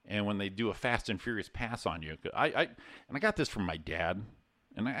 And when they do a fast and furious pass on you, I got this from my dad,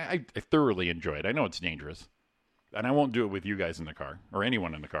 and I thoroughly enjoy it. I know it's dangerous, and I won't do it with you guys in the car or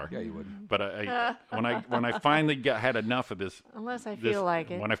anyone in the car. Yeah, you would. But when I finally had enough of this, Unless I feel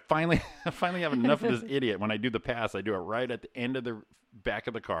like it. when I finally have enough of this idiot, when I do the pass, I do it right at the end of the back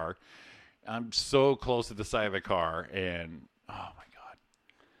of the car. I'm so close to the side of the car, and oh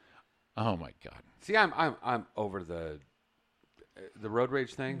my god. See, I'm over the road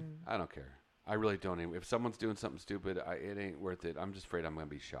rage thing. I don't care. I really don't. If someone's doing something stupid, it ain't worth it. I'm just afraid I'm going to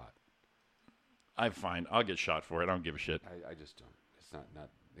be shot. I'm fine. I'll get shot for it. I don't give a shit. I just don't. It's not.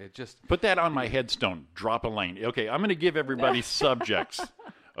 It just put that on my headstone. Drop a lane. Okay, I'm going to give everybody subjects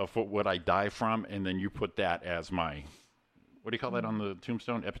of what I die from, and then you put that as my. What do you call that on the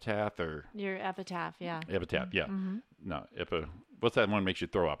tombstone? Epitaph or Your epitaph, yeah. Epitaph, yeah. No, what's that one makes you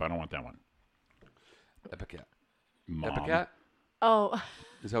throw up? I don't want that one. Epicat. Mom. Epicat? Oh.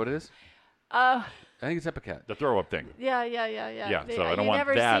 Is that what it is? Oh. I think it's Epicat. The throw up thing. Yeah. Yeah, so I don't want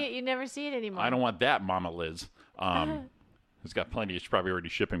that. You never see it anymore. I don't want that, Mama Liz. It's got plenty. She's probably already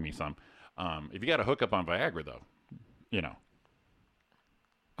shipping me some. If you got a hookup on Viagra, though, you know.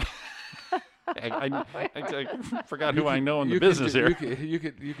 I forgot who I know in the business here. You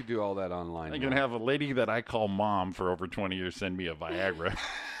could do all that online. I'm going to have a lady that I call mom for over 20 years send me a Viagra.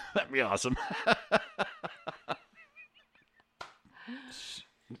 That'd be awesome.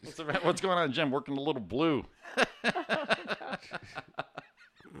 What's going on, Jim? Working a little blue.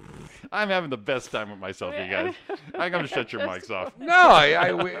 I'm having the best time with myself, you guys. I'm going to shut your mics off. No, yeah,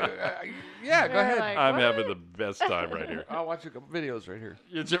 go ahead. Like, I'm having the best time right here. I'll watch a couple videos right here.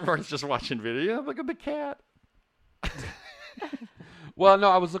 Jim's just watching video. Look at the cat. Well, no,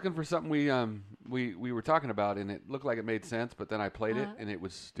 I was looking for something we were talking about, and it looked like it made sense, but then I played it, and it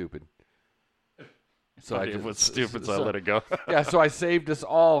was stupid. So Okay, it was stupid, so I let it go. Yeah, so I saved us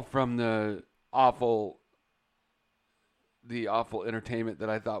all from the awful entertainment that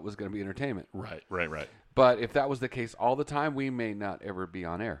I thought was going to be entertainment. Right. But if that was the case all the time, we may not ever be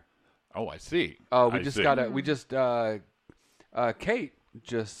on air. Oh, I see. Oh, Kate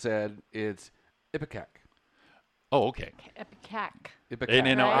just said it's Ipecac. Oh, okay. Epicac. Ipecac.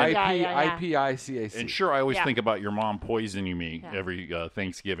 And Right? IPICAC. And sure, I always Yeah. think about your mom poisoning me Yeah. every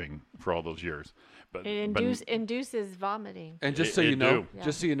Thanksgiving for all those years. But It induces vomiting. And just It- so you it know, do.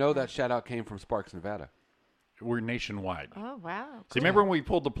 just so you know, that shout out came from Sparks, Nevada. we're nationwide. Oh, wow. See, remember when we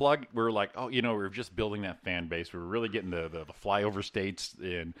pulled the plug? We were like, oh, we were just building that fan base. We were really getting the flyover states,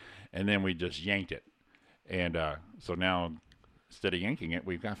 and then we just yanked it. And so now, instead of yanking it,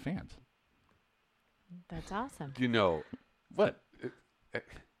 we've got fans. That's awesome. You know, What?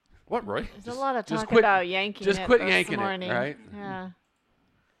 What, Roy? There's a lot of just talk quit- about yanking just it quit this yanking it, morning. right? Yeah.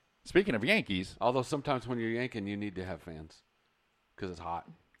 Speaking of Yankees, although sometimes when you're yanking, you need to have fans because it's hot.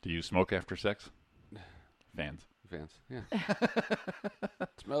 do you smoke after sex? Fans. Fans, yeah.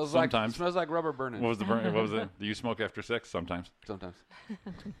 smells Sometimes. like rubber burning. What was the burn? What was it? Do you smoke after sex? Sometimes. Sometimes.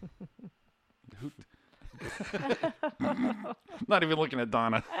 Not even looking at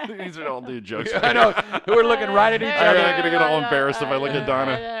Donna. These are all dude jokes. I know. We're looking right at each I'm other. going to get all embarrassed if I look at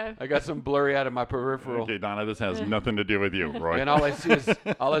Donna. I got some blurry out of my peripheral. Okay, Donna, this has nothing to do with you, Roy. And all I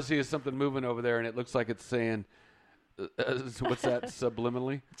see is something moving over there, and it looks like it's saying, what's that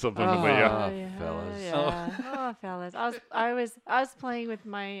subliminally? Subliminally, yeah. Yeah, fellas. Yeah. Oh, fellas. I was playing with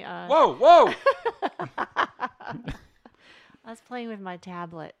my Whoa! I was playing with my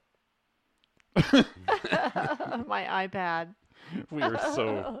tablet. My iPad. We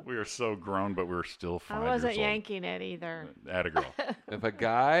are so grown, but we're still 5 I wasn't years old. yanking it either. Atta girl. If a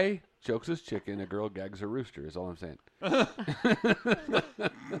guy chokes his chicken, a girl gags her rooster. Is all I'm saying.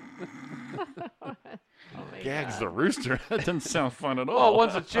 Gags the rooster. That doesn't sound fun at Oh, all.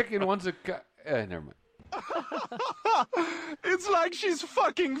 one's a chicken, one's a guy. Never mind. It's like she's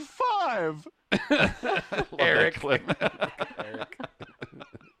fucking 5. Eric. Eric.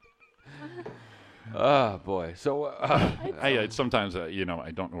 Oh boy. So I sometimes I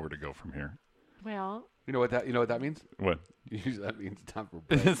don't know where to go from here. Well, you know what that means? What? Usually that means time for a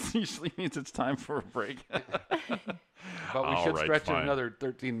break. This usually means it's time for a break. But we All should right, stretch fine. it another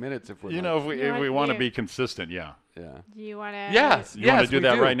 13 minutes if we're If You we want- want to you- be consistent, yeah. yeah. do you want to? Yes. You want to do we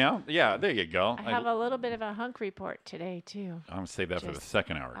that right now? Yeah, there you go. I have a little bit of a hunk report today too. I'm going to save that for the Just-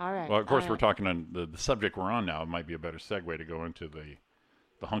 second hour. all right, Well, of course, all we're right. talking on the subject we're on now. It might be a better segue to go into the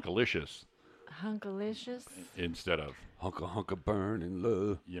hunkalicious Hunkalicious. instead of, Hunka burn in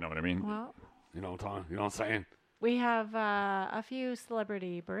love. you know what I mean? Well, You know what I'm saying? we have a few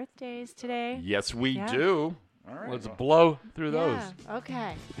celebrity birthdays today. Yes, we Yeah. do. All right. Let's blow through those. Yeah,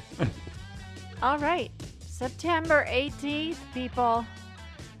 okay. All right. September 18th, people.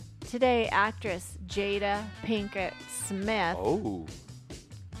 Today, actress Jada Pinkett Smith. Oh.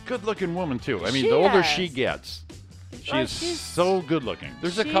 Good-looking woman, too. I mean, She the older is. she gets, she Well, is she's- so good-looking.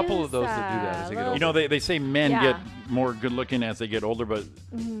 There's a She couple is, of those that do that as they get little- older. You know, they say men Yeah. get more good-looking as they get older, but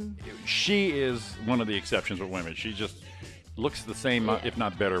Mm-hmm. she is one of the exceptions with women. She just looks the same, if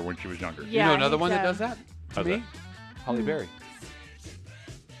not better, when she was younger. Yeah, you know another I one think that does so. that? To How's me? that? Holly Berry.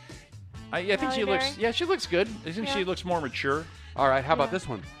 I think Halle she looks. Berry? Yeah, she looks good. I think Yeah. she looks more mature. All right, how about Yeah. this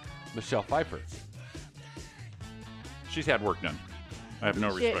one? Michelle Pfeiffer. She's had work done. I have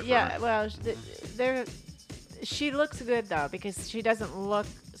no She- respect yeah, for her. well, she looks good though because she doesn't look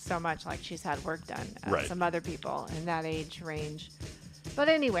so much like she's had work done as Right. some other people in that age range. But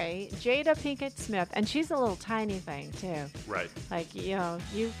anyway, Jada Pinkett Smith, and she's a little tiny thing too. Right. Like you know,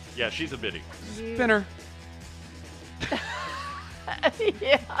 you. Yeah, she's a biddy. Spinner.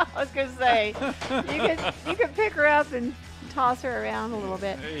 Yeah, I was gonna say you can pick her up and toss her around a little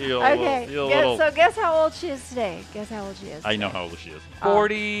bit. Okay, guess how old she is today. Guess how old she is. I know how old she is.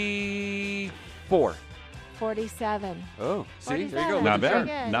 44. 47. Oh, see? There you go. 47. Not Very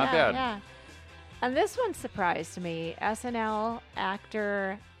bad. good. Not Yeah, bad. Yeah. And this one surprised me. SNL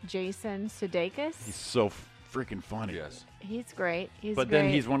actor Jason Sudeikis. He's so freaking funny. Yes. He's great. He's But great. then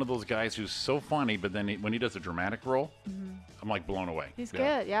he's one of those guys who's so funny, but then when he does a dramatic role, I'm like blown away. He's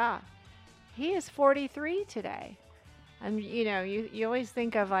Yeah. good. Yeah. He is 43 today. And you know, you always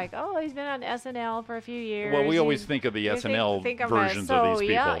think of like, oh, he's been on SNL for a few years. Well, we You- always think of the you SNL think him versions as of so these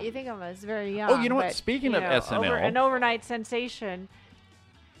young. people. You think of him as very young. Oh, you know what? but, Speaking you of know, SNL, an overnight sensation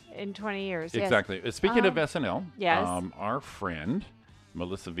in 20 years. Yes. Exactly. Speaking of SNL, yes. our friend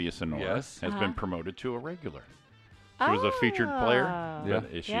Melissa Villasenor Yes. has been promoted to a regular. She was a featured player, Oh, Yeah. but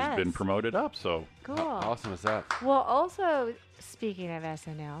she's yes. been promoted up. So Cool. How awesome is that? Well, also speaking of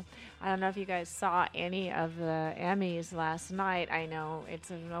SNL, I don't know if you guys saw any of the Emmys last night. I know it's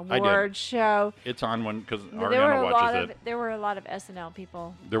an award show. it's on one because But there were Ariana a lot watches of it. there were a lot of SNL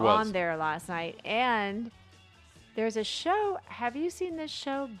people There was. on there last night, and there's a show. Have you seen this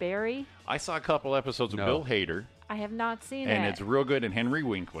show, Barry? I saw a couple episodes of No. Bill Hader, I have not seen and it. it's real good. And Henry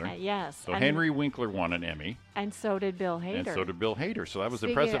Winkler. Yes. So and, Henry Winkler won an Emmy, and so did Bill Hader. and so did Bill Hader. So that was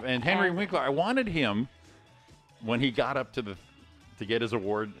Speaking impressive. of- And Henry and- Winkler, I wanted him when he got up to get his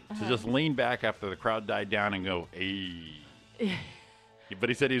award Uh-huh. to just lean back after the crowd died down and go, "Hey." But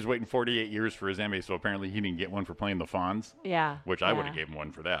he said he was waiting 48 years for his Emmy, so apparently he didn't get one for playing the Fonz, Yeah. which I would have gave him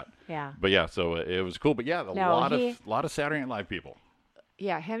one for that. Yeah. But yeah, so it was cool. But yeah, a No, lot of Saturday Night Live people.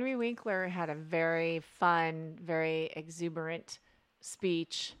 Yeah, Henry Winkler had a very fun, very exuberant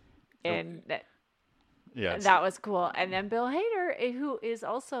speech, and Yeah, that was cool. And then Bill Hader, who is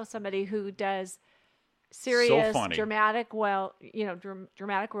also somebody who does serious, funny. dramatic,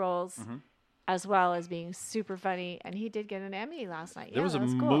 dramatic roles, Mm-hmm. as well as being super funny. And he did get an Emmy last night. there Yeah, was a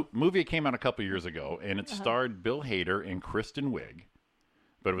that cool. movie that came out a couple years ago, and Uh-huh. it starred Bill Hader and Kristen Wiig,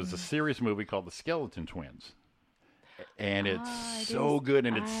 but it was a Mm-hmm. serious movie called The Skeleton Twins, and it's it so is- good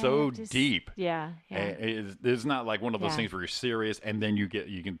and it's I so have to deep. Yeah, yeah. It's not like one of those Yeah. things where you're serious and then you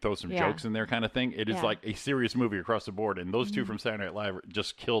can throw some Yeah. jokes in there kind of thing. It is Yeah. like a serious movie across the board, and those two from Saturday Night Live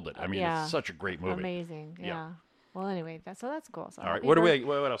just killed it. I mean, Yeah. it's such a great movie. Amazing. Yeah. Yeah. Well, anyway, that's cool. So All right, happy what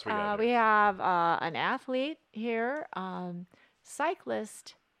birth- else we got? we there? have an athlete here,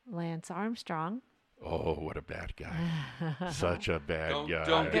 cyclist Lance Armstrong. Oh, what a bad guy! Such a bad guy.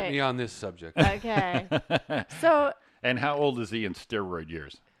 Don't get Okay. me on this subject. Okay. So And how old is he in steroid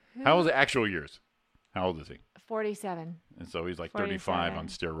years? How old is the actual years? How old is he? 47. And so he's like 35 on 47.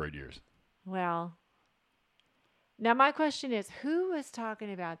 steroid years. Well, now my question is, who was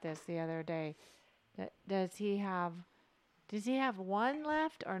talking about this the other day? Does he have one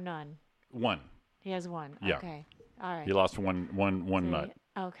left or none? One. He has one. Yeah. Okay. All right. He lost one nut.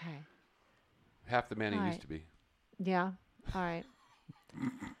 Okay. Half the man he All used right. to be. Yeah. All right.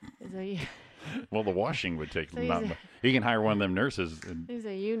 So Well, the washing would take So he's he can hire one of them nurses. And he's a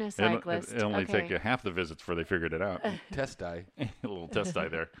unicyclist. it only okay. take half the visits before they figured it out. Test die A little test eye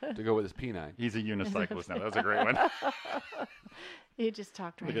there. to go with his penile. He's a unicyclist now. That's a great one. You just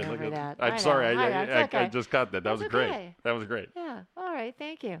talked right Look over at that. I'm I sorry. know. I It's okay. just caught that. That That's was great. okay. That was great. Yeah. All right.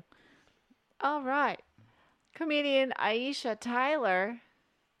 Thank you. All right. Comedian Aisha Tyler.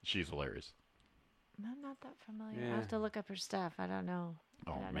 She's hilarious. I'm not that familiar. I Yeah. have to look up her stuff. I don't know. I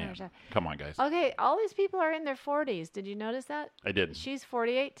Oh, don't know her man. stuff. Come on, guys. Okay. All these people are in their 40s. Did you notice that? I did. She's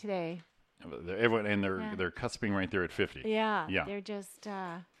 48 today. Everyone, and Yeah. they're cusping right there at 50. Yeah. Yeah. They're just,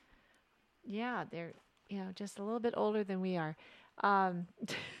 they're, just a little bit older than we are. A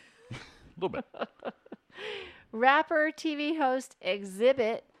little bit. Rapper, TV host,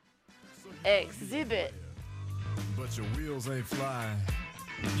 Exhibit. But your wheels ain't flying.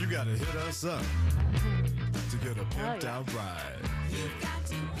 You gotta hit us up to get a pimped yeah. out ride.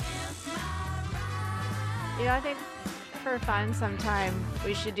 I think for fun sometime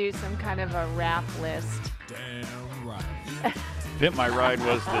we should do some kind of a rap list. Damn right. Pimp My Ride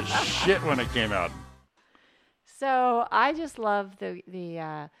was the shit when it came out. So I just love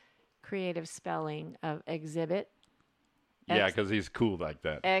the creative spelling of Exhibit. Yeah, because he's cool like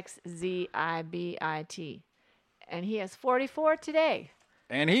that. Xzibit. And he is 44 today.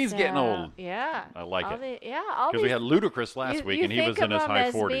 And he's getting old. Yeah. I like all it. All Because we had Ludacris last week, and he was in his high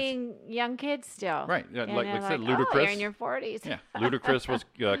 40s. Being young kids still. Right. Yeah, And like they're we said, Oh, Ludacris. you're in your 40s. Yeah. Ludacris was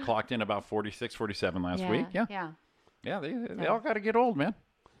clocked in about 46, 47 last week. Yeah. Yeah. They all got to get old, man.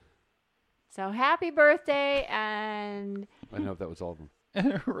 So happy birthday, and I don't know if that was all of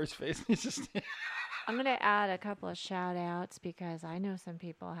them. Roy's face. He's just. I'm going to add a couple of shout outs because I know some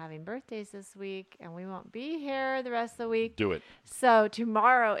people having birthdays this week and we won't be here the rest of the week. Do it. So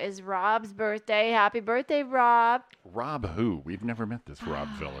tomorrow is Rob's birthday. Happy birthday, Rob. Rob who? We've never met this Rob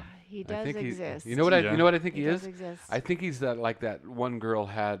fella. He does exist. You know what Yeah. you know what I think He he does is? exist. I think he's like that one girl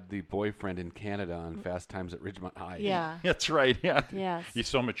had the boyfriend in Canada on Fast Times at Ridgemont High. Yeah. That's right. Yeah. Yes. He's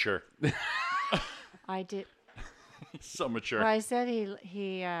so mature. I did. He's so mature. Well, I said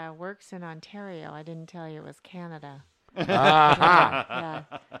he works in Ontario. I didn't tell you it was Canada. Ah-ha.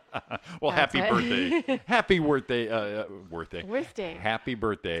 Yeah. Well, That's happy it. birthday. Happy birthday. Birthday. Happy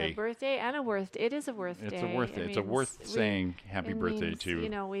birthday. It's a birthday and a worth. It is a worth It's day. a worth day. It's a worth saying happy birthday means,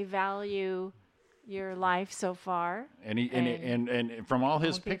 to. We value your life so far. And he and from all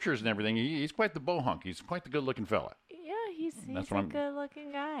his pictures and everything, he's quite the bohunk. He's quite the good-looking fella. Yeah, he's That's a what I'm-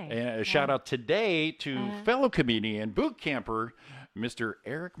 good-looking guy. And a shout out today to fellow comedian, boot camper, Mr.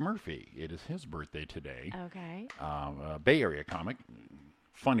 Erik Murphy. It is his birthday today. Okay. Bay Area comic,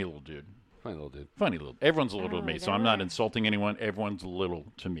 funny little dude. Funny little dude. Funny little. Everyone's a little to me, so I'm not there. insulting anyone. Everyone's a little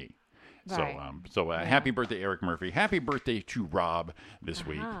to me. Right. So happy birthday, Erik Murphy. Happy birthday to Rob this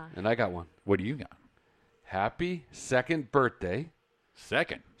week. And I got one. What do you got? Happy second birthday.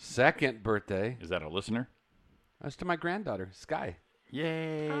 Second birthday. Is that a listener? That's to my granddaughter, Sky.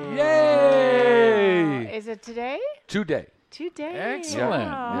 Yay! Yay! Is it today? Today. Today. Excellent.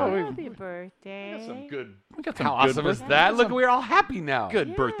 Oh, Yeah, happy birthday. We got some How good awesome is birth- that? Look, we're all happy now.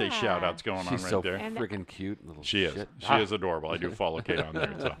 Good birthday Yeah. shout outs going on She's right so there. freaking cute. Little She is. shit. She is adorable. I do follow Kate on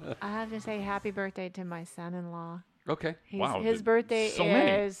there. So. I have to say happy birthday to my son-in-law. Okay. Wow, His birthday so many.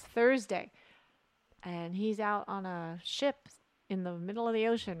 is Thursday. And he's out on a ship in the middle of the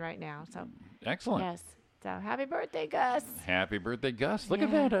ocean right now. So, Excellent. yes. So, happy birthday, Gus. Happy birthday, Gus. Look Yeah,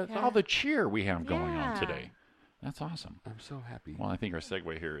 at that. yeah. All the cheer we have going on Yeah. today. That's awesome. I'm so happy. Well, I think our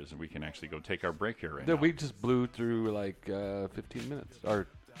segue here is we can actually go take our break here right That now. we just blew through like 15 minutes or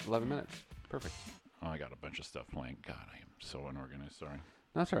 11 minutes. Perfect. Oh, I got a bunch of stuff playing. God, I am so unorganized. Sorry.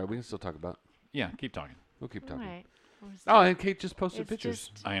 That's all right. We can still talk about it. Yeah, keep talking. We'll keep All talking. right. Oh, and Kate just posted It's pictures.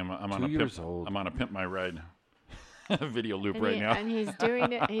 just- I'm 2 on a years pimp. old. I'm on a Pimp My Ride video loop And, right now. and he's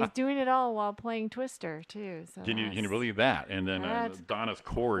doing it. He's doing it all while playing Twister too. So Can you that's believe that? And then That's Donna's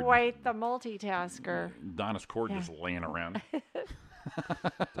cord. quite the multitasker. Donna's cord Yeah. just laying around.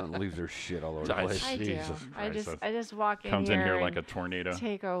 Don't leave their shit all over the I place. I do. Jesus I Christ, I just walk in Comes here in here and like a tornado.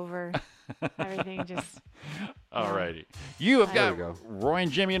 take over. Everything just. All righty. You have There got we go. Roy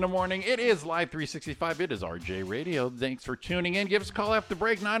and Jimmy in the morning. It is Live 365. It is RJ Radio. Thanks for tuning in. Give us a call after the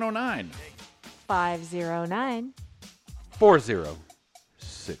break, 909. 509. 40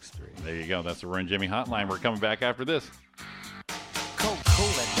 6-3. There you go. That's the Roy and Jimmy hotline. We're coming back after this.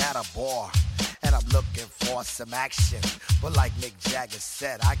 Coolin' at a bar, and I'm looking for some action. But like Mick Jagger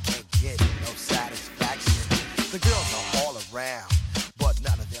said, I can't get no satisfaction. The girls are all around, but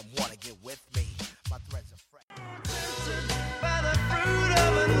none of them wanna get with me. My threads are fresh. By the fruit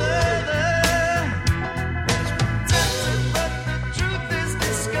of another, but the truth is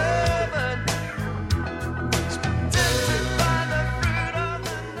discovered. By the fruit of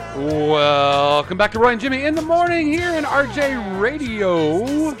another. Welcome back to Roy and Jimmy in the morning here in RJ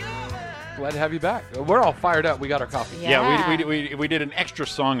Radio. Glad to have you back. We're all fired up. We got our coffee. Yeah, we did an extra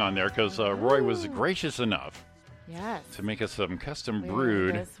song on there because Roy was gracious enough to make us some custom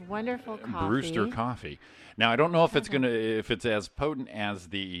brewed this wonderful coffee. Brewster coffee. Now I don't know if it's as potent as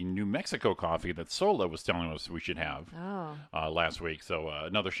the New Mexico coffee that Sola was telling us we should have last week. So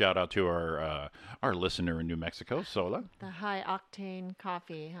another shout out to our listener in New Mexico, Sola. The high octane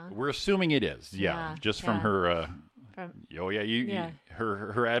coffee, huh? We're assuming it is, just from her.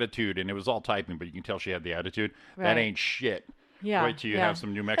 Her attitude, and it was all typing, but you can tell she had the attitude. Right. That ain't shit. Yeah, Wait till you have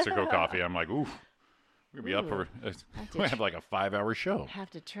some New Mexico coffee. I'm like, oof. We're going to be up for, we have like a 5-hour show. Have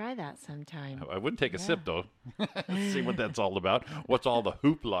to try that sometime. I would take a sip, though. See what that's all about. What's all the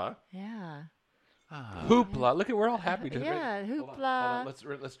hoopla? Yeah. Hoopla. Look at, we're all happy today. Yeah, hoopla. Hold on.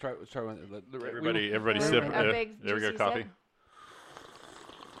 Let's try one. Everybody sip. There we go, coffee.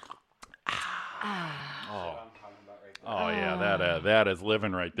 Oh yeah, that is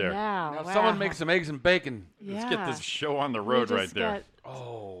living right there. Wow, someone make some eggs and bacon. Let's get this show on the road right there.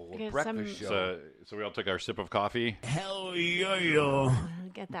 A breakfast show. So we all took our sip of coffee. Hell yeah.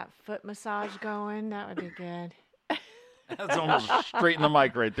 Get that foot massage going. That would be good. That's almost straight in the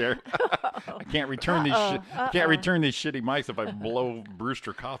mic right there. I can't return these. Can't return these shitty mics if I blow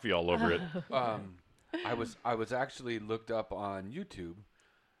Brewster coffee all over it. I was actually looked up on YouTube.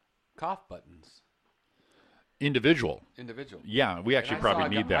 Cough buttons. Individual. Yeah, we actually probably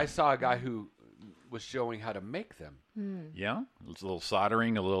need that. I saw a guy who was showing how to make them. Yeah, it's a little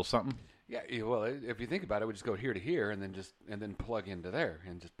soldering, a little something. Yeah, well, if you think about it, we just go here to here and then plug into there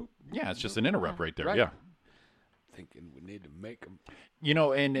and just boop. Yeah, it's just an interrupt right there. Right. Yeah. Thinking we need to make them. You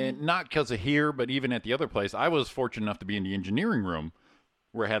know, and not because of here, but even at the other place, I was fortunate enough to be in the engineering room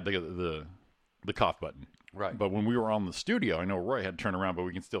where I had the cough button. Right. But when we were on the studio, I know Roy had to turn around, but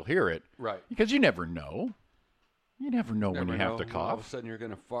we can still hear it. Right. Because you never know. You never know when you have to cough. All of a sudden, you're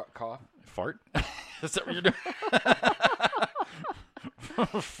going to cough. Fart? Is that what you're doing?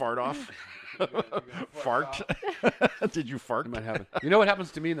 Fart off? Fart? Did you fart? It might happen. You know what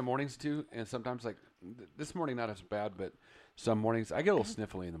happens to me in the mornings, too? And sometimes, like, this morning, not as bad, but some mornings, I get a little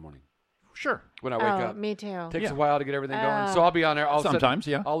sniffly in the morning. Sure. When I wake up. Me too. Takes a while to get everything going. So I'll be on there. Sometimes,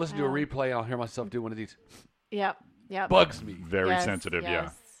 yeah. I'll listen to a replay, and I'll hear myself do one of these. Yep. Bugs me. Very sensitive, yeah.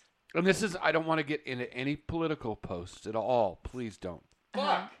 And this is, I don't want to get into any political posts at all. Please don't.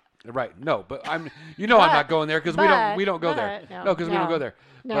 Fuck. Right. No, but I'm not going there because we don't go there. No, because we don't go there.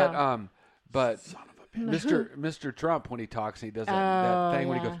 No. But Mr. Trump, when he talks, he does that thing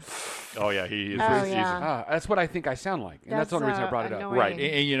when he goes. Oh yeah, he is. That's what I think I sound like, and that's the only reason I brought it up. Right,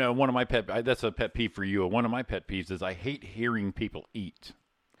 and you know, one of my that's a pet peeve for you. One of my pet peeves is I hate hearing people eat.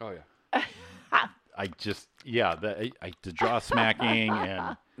 Oh yeah. I just the jaw smacking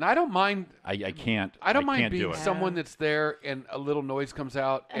and I don't mind. I can't. I don't mind being someone that's there and a little noise comes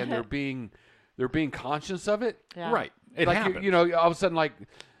out and they're being conscious of it. Yeah. Right. It happens. You know, all of a sudden,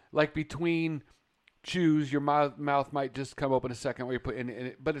 like between chews, your mouth might just come open a second where you put in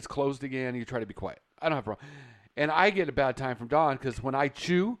it, but it's closed again. And you try to be quiet. I don't have a problem. And I get a bad time from Dawn because when I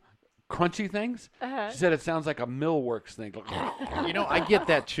chew crunchy things, she said it sounds like a millworks thing. You know, I get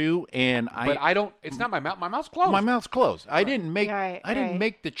that too, but I don't. It's not my mouth. My mouth's closed. My mouth's closed. I didn't make. I didn't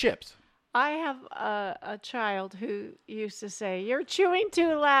make the chips. I have a child who used to say, "You're chewing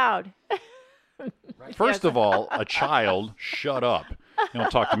too loud." First of all, a child, shut up. You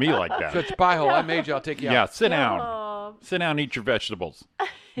don't talk to me like that. Shut your pie hole. I made you. I'll take you out. Yeah, sit down. Sit down and eat your vegetables.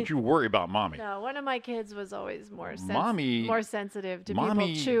 Don't you worry about mommy. No, one of my kids was always more sensitive to mommy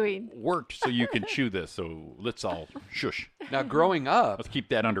people chewing. Worked so you can chew this, so let's all shush. Now, growing up. Let's keep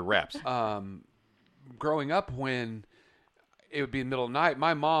that under wraps. Growing up when it would be the middle of the night,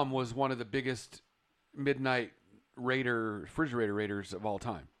 my mom was one of the biggest midnight refrigerator raiders of all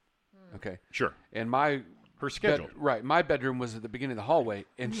time. Okay. Sure. And her schedule. My bedroom was at the beginning of the hallway,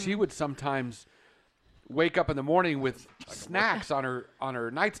 and she would sometimes wake up in the morning with snacks on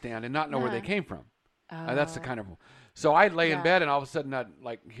her nightstand and not know where they came from. And that's the kind of. So I'd lay in bed, and all of a sudden I'd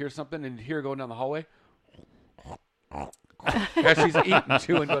hear something and hear her going down the hallway. as she's eating,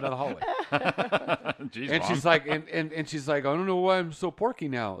 chewing, going down the hallway. Jeez, And Mom. she's like, and she's like, I don't know why I'm so porky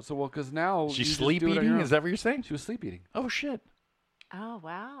now. So, well, because now you She's just sleep do it on your eating? own. Is that what you're saying? She was sleep eating. Oh, shit. Oh,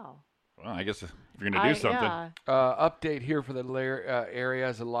 wow. Well, I guess if you're going to do something. Yeah. Update here for the area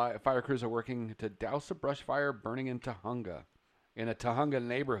as fire crews are working to douse a brush fire burning in Tahunga, in a Tahunga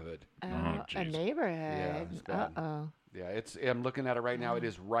neighborhood. Oh, a jeez. neighborhood. it's bad. Uh-oh. Yeah, I'm looking at it right now. It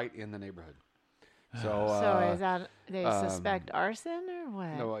is right in the neighborhood. So, So is that they suspect arson or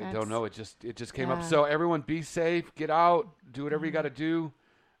what? No, I That's- don't know. It just came up. Yeah. So everyone, be safe. Get out. Do whatever you got to do.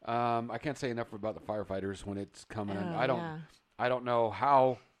 I can't say enough about the firefighters when it's coming. Oh, I don't know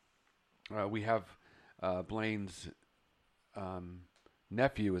how. We have Blaine's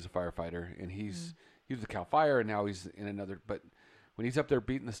nephew is a firefighter, and he was a Cal Fire, and now he's in another. But when he's up there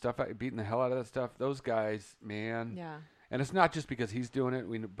beating the hell out of that stuff, those guys, man. Yeah. And it's not just because he's doing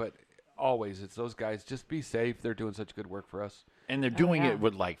it, but always it's those guys. Just be safe. They're doing such good work for us. And they're doing yeah. it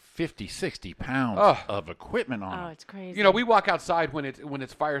with like 50, 60 pounds of equipment on Oh, them. it's crazy. You know, we walk outside when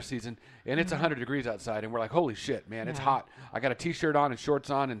it's fire season and it's 100 degrees outside, and we're like, holy shit, man, it's Yeah. hot. I got a t-shirt on and shorts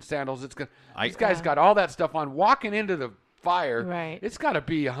on and sandals. These guys Yeah. got all that stuff on. Walking into the fire, Right. it's got to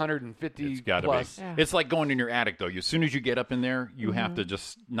be 150 It's got to plus. be. Yeah. It's like going in your attic, though. As soon as you get up in there, you have to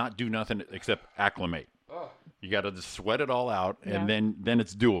just not do nothing except acclimate. You got to just sweat it all out, and then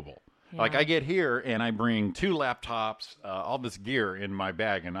it's doable. Like Yeah. I get here and I bring 2 laptops, all this gear in my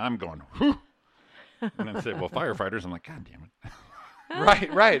bag, and I'm going, whew. And I say, well, firefighters. I'm like, God damn it. Right.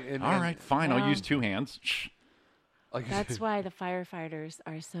 All right, fine. I'll Yeah. use 2 hands. Shh. Like, That's why the firefighters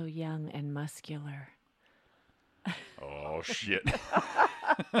are so young and muscular. Oh, shit.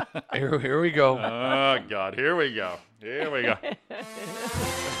 here we go. Oh, God. Here we go. Here we go.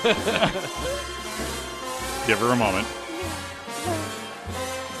 Give her a moment.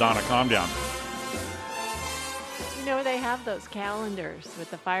 Donna, calm down. You know, they have those calendars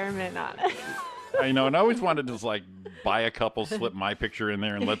with the firemen on it. I know, and I always wanted to just like buy a couple, slip my picture in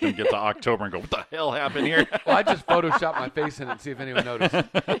there, and let them get to October and go, what the hell happened here? Well, I just Photoshop my face in it and see if anyone noticed.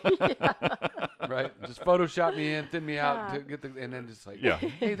 Right? Just Photoshop me in, thin me out, to get and then just like, Yeah.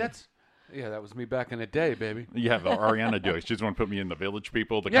 hey, that was me back in the day, baby. You have Ariana do it. She just want to put me in the Village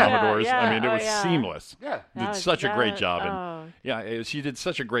People, the Yeah. Commodores. Yeah, I mean, it oh, was yeah. seamless. Yeah. Did such a great job. And yeah, she did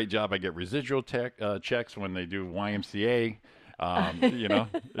such a great job. I get residual checks when they do YMCA. You know,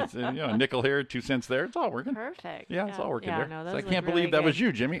 it's a nickel here, 2 cents there. It's all working. Perfect. Yeah, it's all working there. No, So those I can't look believe really that good. was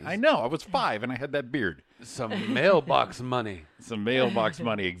you, Jimmy. I know. I was 5 and I had that beard. Some mailbox money. Some mailbox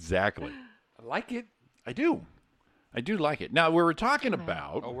money, exactly. I like it. I do like it. Now, we were talking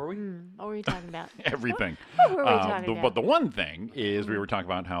about Oh, were we? What were you talking about? everything. What were we talking about? But the one thing is we were talking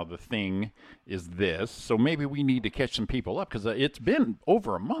about how the thing is this. So maybe we need to catch some people up because it's been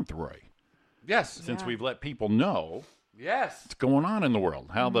over a month, Roy, Yes. since we've let people know Yes. what's going on in the world,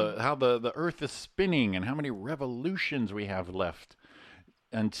 how the Earth is spinning, and how many revolutions we have left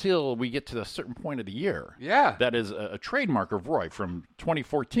until we get to a certain point of the year. Yeah. That is a trademark of Roy from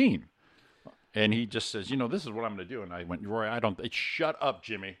 2014. And he just says, this is what I'm going to do. And I went, Roy, shut up,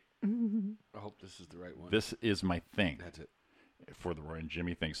 Jimmy. I hope this is the right one. This is my thing. That's it. For the Roy and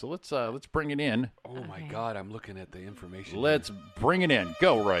Jimmy thing. So let's bring it in. Oh my God, I'm looking at the information. Let's bring it in.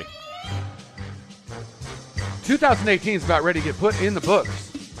 Go, Roy. 2018 is about ready to get put in the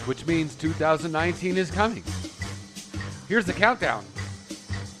books, which means 2019 is coming. Here's the countdown.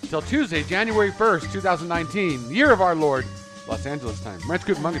 Till Tuesday, January 1st, 2019, year of our Lord, Los Angeles time, Ranch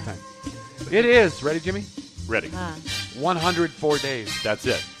Scoop Munga time. It is, ready, Jimmy? Ready. 104 days. That's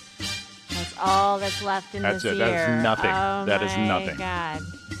it. That's all that's left in That's this it. year. That is nothing. Oh, That is my nothing. God.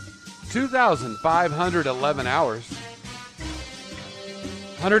 2,511 hours.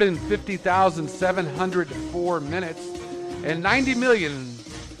 150,704 minutes. And 90 million.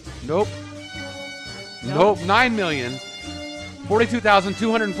 Nope. 9 million.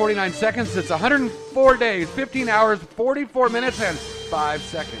 42,249 seconds. It's 104 days, 15 hours, 44 minutes, and 5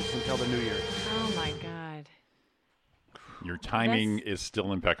 seconds until the new year. Oh, my God. Your timing is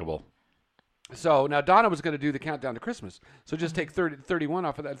still impeccable. So now Donna was going to do the countdown to Christmas. So just take 31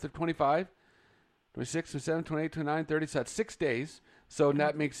 off of that. 25, 26, 27, 28, 29, 30. So that's 6 days. So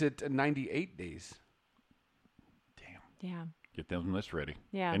that makes it 98 days. Yeah. Get them list ready.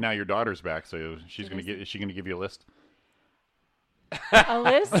 Yeah. And now your daughter's back, so is she going to give you a list? A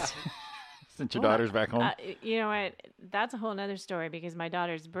list? Since your daughter's back home? You know what? That's a whole nother story because my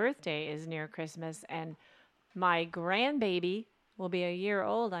daughter's birthday is near Christmas, and my grandbaby will be a year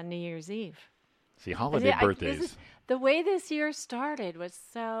old on New Year's Eve. See, holiday birthdays. The way this year started was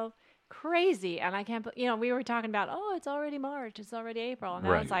so crazy. And I can't, we were talking about, it's already March, it's already April. And I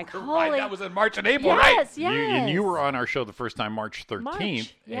Right. was like, Right, holy. that was in March and April, right? Yes, yes. And you were on our show the first time March 13th,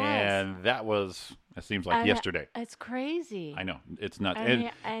 March, yes. and that seems like And yesterday. It's crazy. I know. It's nuts.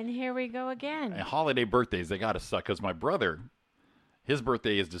 And here we go again. And holiday birthdays, they got to suck, because my brother, his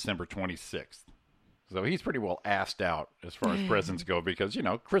birthday is December 26th. So he's pretty well assed out as far as presents go, because,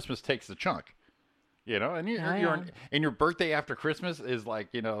 Christmas takes the chunk. And your birthday after Christmas is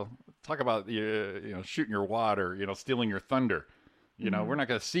like, talk about, shooting your wad or, stealing your thunder. We're not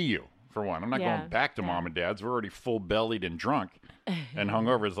going to see you, for one. I'm not going back to mom and dad's. We're already full-bellied and drunk and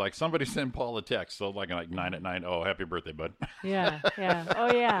hungover. It's like, somebody send Paul a text. So like 9 at night, oh, happy birthday, bud. Yeah.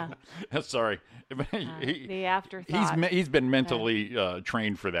 Oh, yeah. Sorry. The afterthought. He's been mentally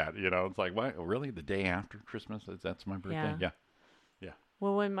trained for that. It's like, what? Really? The day after Christmas? That's my birthday? Yeah.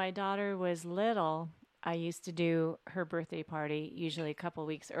 Well, when my daughter was little, I used to do her birthday party usually a couple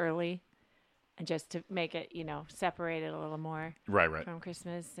weeks early, and just to make it, separate it a little more right from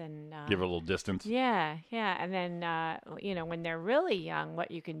Christmas and give it a little distance. Yeah. And then when they're really young,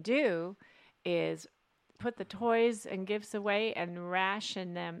 what you can do is put the toys and gifts away and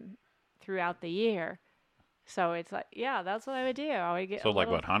ration them throughout the year. So it's like, that's what I would do. I would get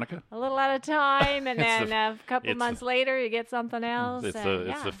Hanukkah? A little at a time, and then a couple months later, you get something else. It's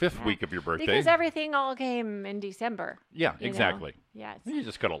the fifth week of your birthday. Because everything all came in December. Yeah, exactly. Yeah. You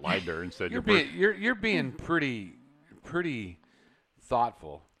just could have lied there and said you're being pretty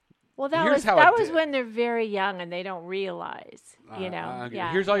thoughtful. Well, that was when they're very young and they don't realize,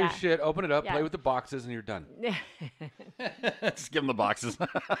 Here's all your shit. Open it up. Play with the boxes, and you're done. Just give them the boxes.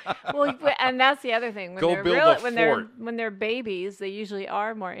 Well, and that's the other thing. When Go they're build a fort. When they're babies, they usually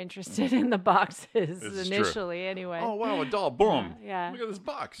are more interested in the boxes initially, anyway. Oh wow, a doll! Boom! Yeah. Look at this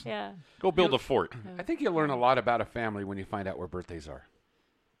box. Yeah. Go build a fort. I think you'll learn a lot about a family when you find out where birthdays are.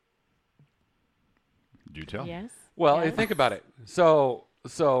 Do tell. Yes. Well, think about it. So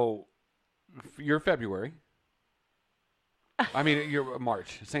you're February. I mean, you're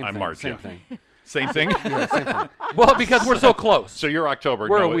March. Same I'm thing. March. Same thing. Same thing. Yeah, same thing. Well, because we're so close. So you're October.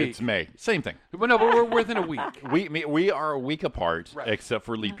 We're no, a week. It's May. Same thing. But no, but we're within a week. We are a week apart, Right. except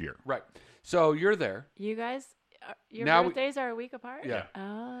for leap year. Right. So you're there. You guys, your Now birthdays are a week apart? Yeah.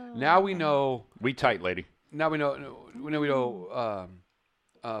 Oh. Now we know. We tight, lady. Now we know.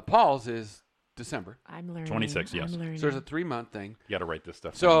 Paul's is December. I'm learning. 26, yes. I'm learning. So there's a 3-month thing. You got to write this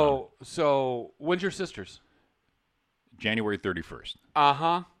stuff down. So when's your sister's? January 31st.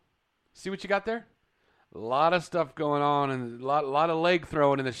 Uh-huh. See what you got there? A lot of stuff going on, and a lot of leg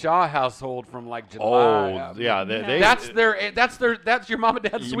throwing in the Shaw household from like July. Oh, yeah. That's your mom and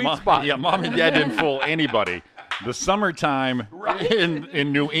dad's sweet spot. Yeah, mom and dad didn't fool anybody. The summertime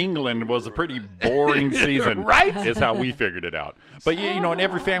in New England was a pretty boring season. Right? Is how we figured it out. But and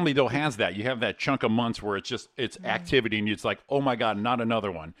every family though has that. You have that chunk of months where it's activity, and it's like, oh my God, not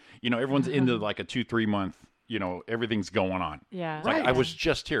another one. Everyone's into like a 2-3 month. Everything's going on. Yeah. It's like, I was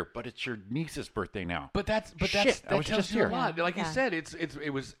just here, but it's your niece's birthday now. But that I was tells just you here. a lot. Like you said,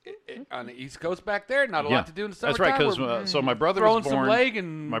 it was on the East Coast back there. Not a lot to do in the That's summertime. right. Because so my brother throwing was born. some leg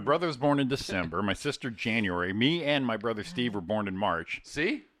and My brother was born in December. My sister January. Me and my brother Steve were born in March.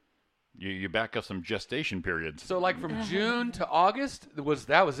 See. You back up some gestation periods. So like from June to August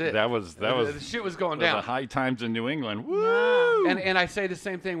that was it. That was the shit was going down. The high times in New England. Woo! And I say the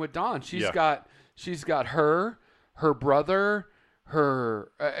same thing with Dawn. She's got her brother,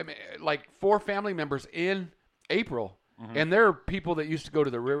 like 4 family members in April. Mm-hmm. And there are people that used to go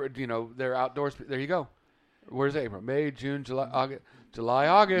to the river, they're outdoors. There you go. Where's April? May, June, July, August.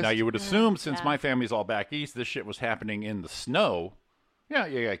 Now you would assume since my family's all back east, this shit was happening in the snow. Yeah,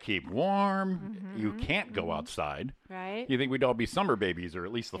 you got to keep warm. Mm-hmm. You can't go outside. Right. You think we'd all be summer babies or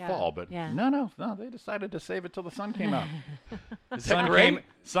at least the fall, but no, they decided to save it till the sun came out.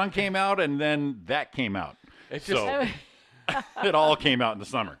 Sun came out, and then that came out. It's just it all came out in the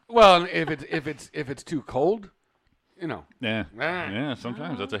summer. Well, if it's too cold, Yeah,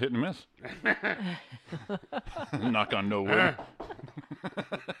 sometimes that's a hit and miss. Knock on no wood.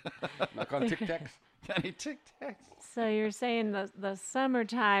 Knock on Tic Tacs. Any Tic Tacs? So you're saying the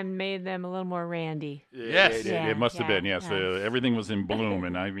summertime made them a little more randy. Yes. It must have been, yes. Everything was in bloom,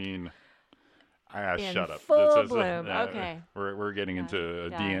 and I mean... shut up. Full bloom. Okay. We're getting into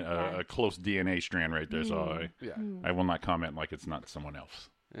a close DNA strand right there, so I will not comment like it's not someone else.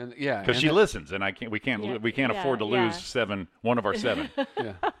 And because she listens, and we can't afford to lose one of our 7.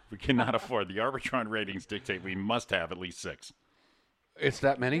 We cannot afford. The Arbitron ratings dictate we must have at least 6. It's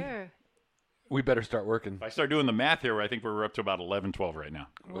that many. Sure. We better start working. If I start doing the math here, I think we're up to about 11, 12 right now.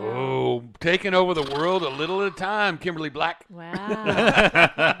 Oh, taking over the world a little at a time, Kimberly Black.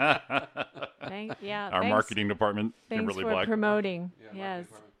 Wow. Yeah. Our marketing department, Thanks Kimberly for Black. promoting. Yes.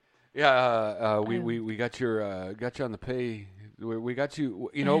 Yeah, we got you on the pay. We got you.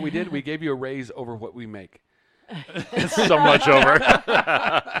 You know what we did? We gave you a raise over what we make. So much over.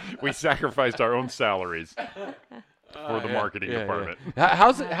 We sacrificed our own salaries for the marketing department. Yeah.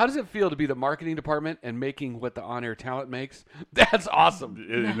 How does it feel to be the marketing department and making what the on-air talent makes? That's awesome.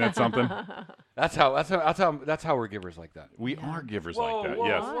 Isn't that something? That's how we're givers like that. We are givers like that.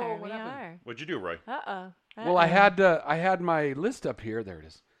 Yes. We are. What'd you do, Roy? Uh-oh. Well, I had my list up here. There it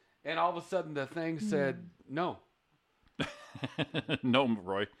is. And all of a sudden the thing said no. No,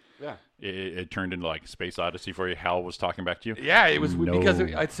 Roy. Yeah. It turned into like Space Odyssey for you. Hal was talking back to you. Yeah, it was because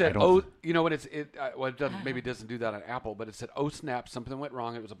it said, well, it doesn't, maybe it doesn't do that on Apple, but it said, oh, snap, something went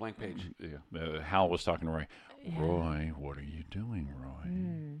wrong. It was a blank page. Yeah. Hal was talking to Roy. Yeah. Roy, what are you doing,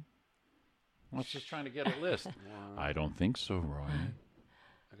 Roy? Well, it's just trying to get a list. I don't think so, Roy.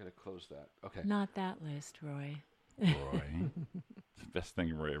 I got to close that. Okay. Not that list, Roy. Roy. It's the best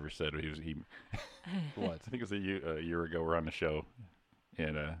thing Roy ever said. He what? I think it was a year ago. We're on the show,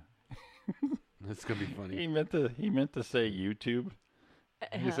 and that's gonna be funny. He meant to say YouTube.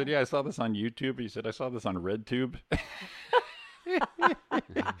 He said, "Yeah, I saw this on YouTube." He said, "I saw this on RedTube."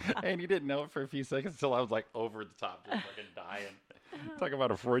 And he didn't know it for a few seconds until I was like over the top, just fucking dying. Talk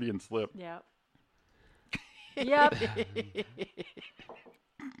about a Freudian slip. Yep. Yep.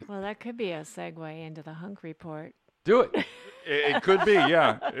 Well, that could be a segue into the Hunk Report. Do it. It could be,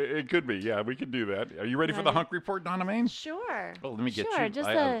 yeah. It could be, yeah. We could do that. Are you ready for the Hunk Report, Donna Main? Sure. Well, let me get sure. you. Just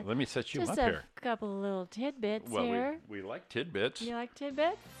let me set you up here. Just a couple of little tidbits well, here. we like tidbits. You like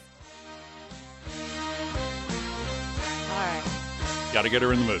tidbits? All right. Got to get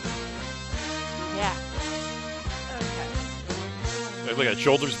her in the mood. Yeah. Okay. Look at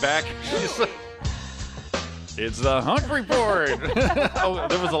shoulders back. It's the Hunk Report. Oh,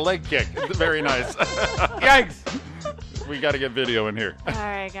 there was a leg kick. Very nice. Yikes. We got to get video in here. All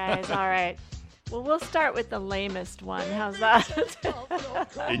right, guys. All right. Well, we'll start with the lamest one. How's that?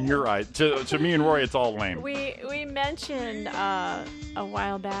 In your eye. To me and Roy, it's all lame. We mentioned a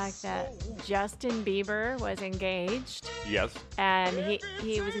while back that Justin Bieber was engaged. Yes. And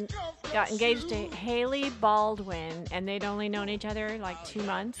he got engaged to Haley Baldwin, and they'd only known each other like 2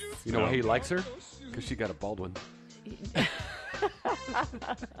 months. You know why he likes her? Because she got a Baldwin.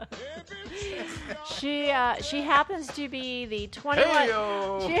 She happens to be the 21.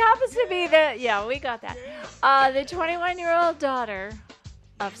 Hey-o. She happens to be we got that. The 21-year-old daughter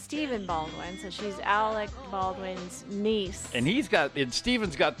of Stephen Baldwin. So she's Alec Baldwin's niece. And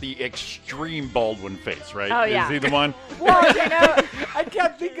Stephen's got the extreme Baldwin face, right? Oh, yeah. Is he the one? Well, you know, I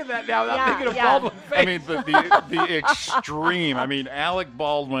can't think of that now. I'm thinking of Baldwin face. I mean, the extreme. I mean, Alec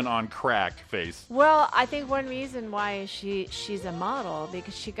Baldwin on crack face. Well, I think one reason why she's a model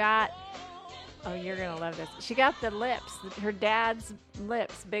because she got. Oh, you're gonna love this. She got the lips. Her dad's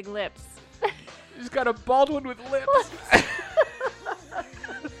lips, big lips. She's got a Baldwin with lips.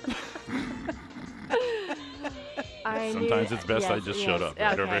 Sometimes it's best I just shut up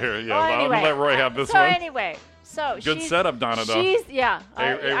right over here. Yeah, well, I'm gonna let Roy have this one. Anyway, good setup, Donna. Though. Hey,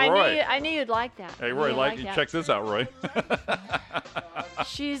 Roy. I knew you'd like that. Hey, Roy, check this out, Roy.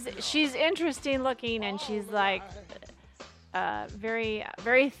 She's interesting looking, and she's like very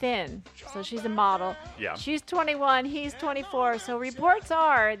very thin. So she's a model. Yeah. She's 21. He's 24. So reports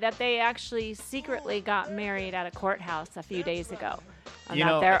are that they actually secretly got married at a courthouse a few days ago.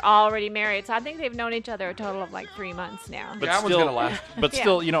 They're already married, so I think they've known each other a total of like 3 months now. But that still, one's gonna last. But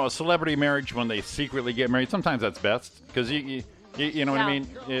still, a celebrity marriage when they secretly get married, sometimes that's best because you know what I mean.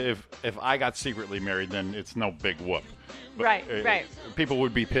 If I got secretly married, then it's no big whoop. But, right. People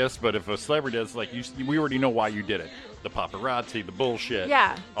would be pissed, but if a celebrity does, like we already know why you did it. The paparazzi, the bullshit.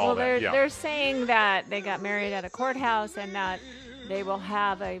 Yeah. All they're saying that they got married at a courthouse and that they will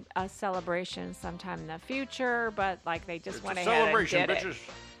have a celebration sometime in the future, but like they just went ahead and did it.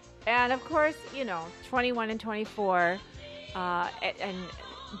 And of course, 21 and 24, and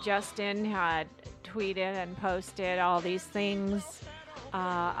Justin had tweeted and posted all these things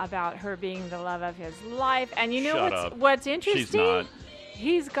about her being the love of his life. And what's interesting? She's not.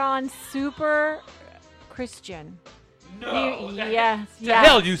 He's gone super Christian. No. Yes. The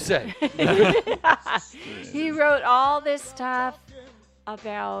hell you say? He wrote all this stuff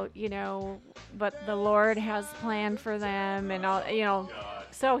about, what the Lord has planned for them and all, God.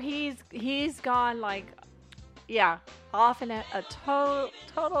 So he's gone like, off in a total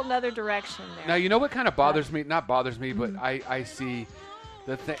another direction there. Now, you know what kind of bothers me? Not bothers me, but I see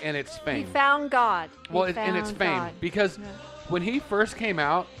the thing, and it's fame. He found God. And it's fame. God. Because when he first came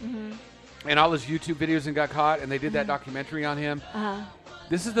out, and all his YouTube videos and got caught, and they did that documentary on him,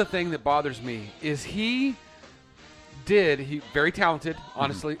 this is the thing that bothers me, is he very talented,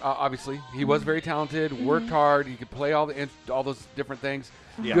 honestly, obviously. He was very talented, worked hard, he could play all those different things,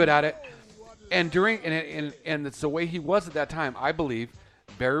 good at it. And and it's the way he was at that time, I believe,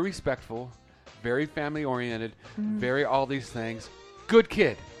 very respectful, very family oriented, very all these things. Good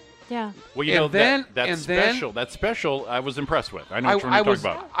kid. Yeah. Well, you know, that special I was impressed with. I know what you're talking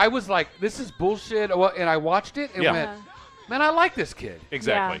about. I was like, this is bullshit. Well, and I watched it and went, man, I like this kid.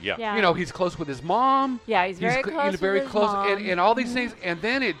 Exactly, yeah. You know, he's close with his mom. Yeah, he's very close very with his close, mom. and all these things. And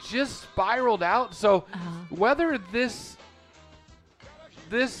then it just spiraled out. So whether this,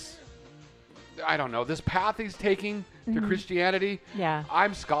 I don't know, this path he's taking to Christianity,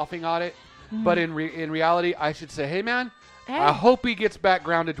 I'm scoffing on it. But in reality, I should say, hey, man, I hope he gets back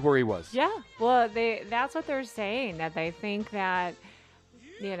grounded to where he was. Yeah. Well, that's what they're saying, that they think that,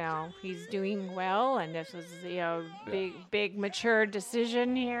 you know, he's doing well, and this was, you know, big mature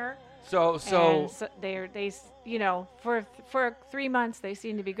decision here. So they you know, for 3 months they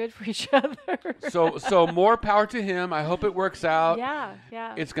seem to be good for each other. so more power to him. I hope it works out. Yeah.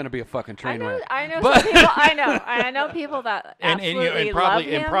 It's gonna be a fucking train wreck. I know some people. I know people that absolutely love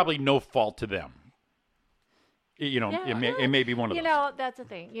him. And probably no fault to them. You know, it may be one of those. You know, that's the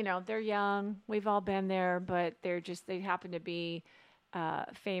thing. You know, they're young. We've all been there, but they happen to be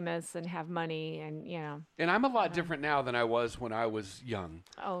famous and have money, and you know. And I'm a lot different now than I was when I was young.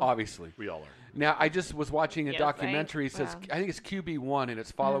 Oh. Obviously, we all are. Now, I just was watching a documentary. Says I think it's QB1, and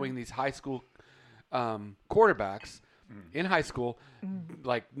it's following these high school quarterbacks in high school,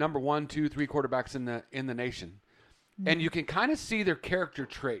 like number 1, 2, 3 quarterbacks in the nation, and you can kind of see their character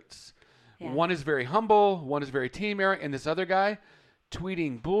traits. Yeah. One is very humble, one is very team-oriented, and this other guy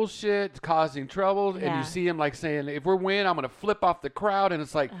tweeting bullshit, causing trouble, and you see him like saying, "If we win, I'm going to flip off the crowd," and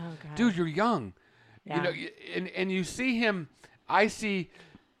it's like, dude, you're young, you know, and you see him. I see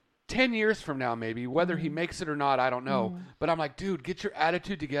 10 years from now, maybe, whether he makes it or not, I don't know. But I'm like, dude, get your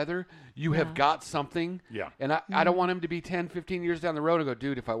attitude together. You have got something. Yeah. And I don't want him to be 10, 15 years down the road and go,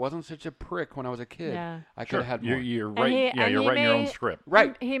 dude, if I wasn't such a prick when I was a kid, I could have had more. You're right. You're writing your own script.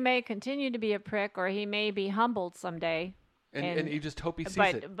 Right. He may continue to be a prick, or he may be humbled someday. And you just hope he sees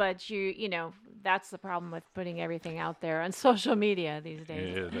it. But you know, that's the problem with putting everything out there on social media these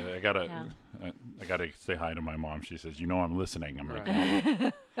days. Yeah, I gotta say hi to my mom. She says, "You know, I'm listening." I'm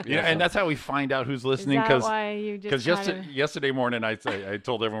like, yeah, and that's how we find out who's listening. Because yesterday morning I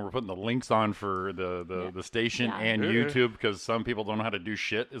told everyone we're putting the links on for the station and YouTube, because some people don't know how to do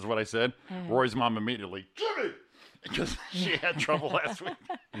shit, is what I said. Roy's mom immediately, Jimmy, because she had trouble last week.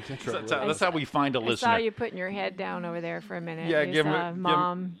 That's how we find a listener. I saw you putting your head down over there for a minute. Yeah,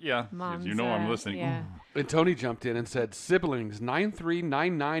 Mom. Mom's, you know I'm listening. Yeah. And Tony jumped in and said, siblings 9, 3,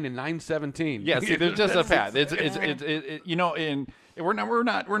 9, 9, and 9, 17. Yeah, see, there's just a path. It's you know, and we're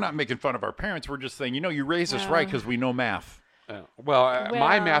not making fun of our parents. We're just saying, you know, you raised us right because we know math. Well,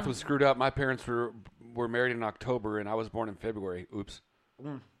 my math was screwed up. My parents were married in October, and I was born in February. Oops.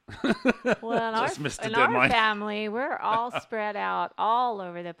 Well, in our family, we're all spread out all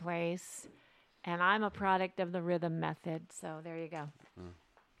over the place, and I'm a product of the rhythm method. So there you go.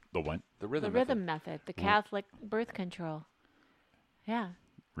 The what? The rhythm method. The Catholic birth control. Yeah.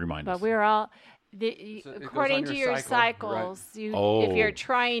 Remind us. But we're all, according to your cycles, right. If you're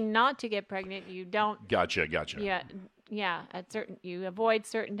trying not to get pregnant, you don't. Gotcha. Yeah. You avoid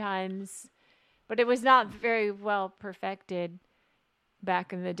certain times, but it was not very well perfected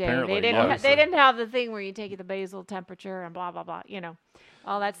back in the day. Apparently, they didn't have the thing where you take the basal temperature and blah blah blah. You know,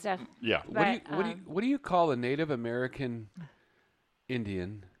 all that stuff. Yeah. But, what do you call a Native American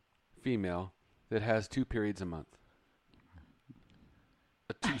Indian female that has 2 periods a month?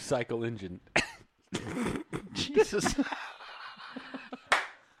 A 2-cycle engine. Jesus.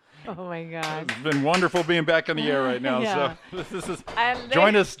 Oh my God! It's been wonderful being back on the air right now. Yeah. So this is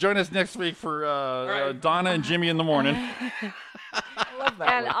join us next week for Donna and Jimmy in the morning.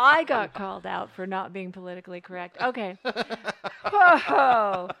 And I got called out for not being politically correct. Okay.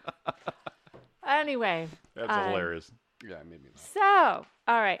 Whoa. Anyway. That's hilarious. Yeah, it made me laugh. So,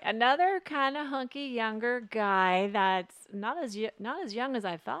 all right, another kind of hunky younger guy that's not as young as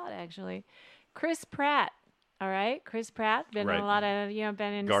I thought, actually. Chris Pratt. All right, Chris Pratt, been in a lot of,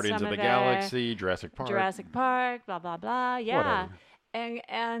 been in Guardians some of the Galaxy, Jurassic Park, blah blah blah. Yeah. Whatever.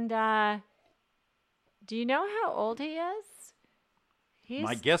 And do you know how old he is?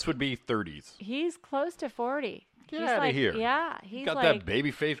 My guess would be 30s. He's close to 40. Get out of here. Yeah, he's got that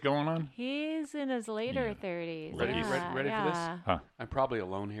baby face going on. He's in his later 30s. Ready for this? Huh. I'm probably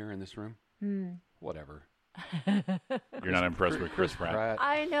alone here in this room. Whatever. You're not impressed with Chris Pratt?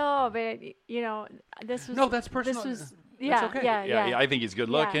 I know, but this was that's personal. Yeah, okay. yeah. I think he's good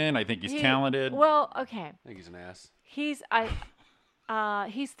looking. I think he's talented. Well, okay. I think he's an ass. He's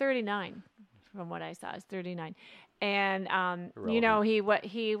 39, from what I saw. He's 39, and you know, he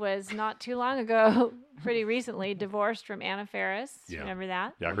was not too long ago, pretty recently, divorced from Anna Faris. Yeah. Remember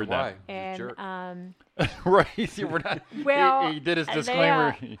that? Yeah, I heard Why? that. He's a jerk. And Right. We're not, well, he did his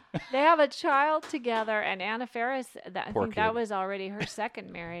disclaimer. They have a child together, and Anna Faris. I Poor think that kid. was already her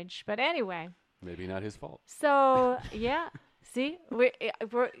second marriage. But anyway. Maybe not his fault. So yeah, see,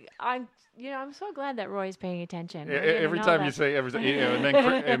 I'm so glad that Roy's paying attention. Every time you say everything,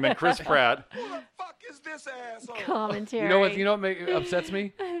 and then Chris Pratt. Who the fuck is this asshole? commentary. You know what upsets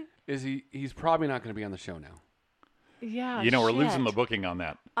me is he's probably not going to be on the show now. Yeah, We're losing shit. the booking on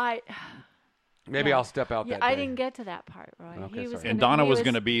that. Maybe I'll step out Yeah, that I day. didn't get to that part, Roy. Okay, He was sorry. And gonna- Donna he was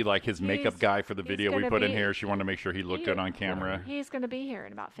going to be like his makeup guy for the he's video we gonna put in be- here. She wanted to make sure he looked good on camera. He's going to be here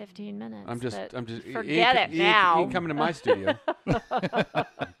in about 15 minutes. I'm just forget it now. He ain't coming to my studio.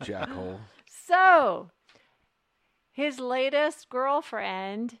 Jackhole. So, his latest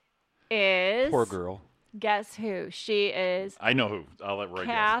girlfriend is Poor girl. Guess who? She is I know who. I'll let Roy guess.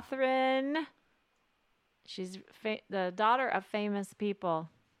 Catherine. She's the daughter of famous people.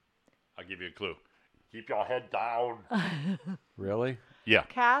 I'll give you a clue. Keep your head down. Really? Yeah.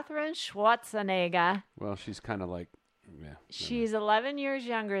 Catherine Schwarzenegger. Well, she's kind of like, yeah. She's 11 years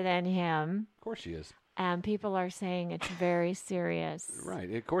younger than him, Of course she is. and people are saying it's very serious. Right.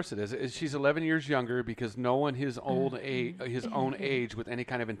 Of course it is. She's 11 years younger because no one his own age with any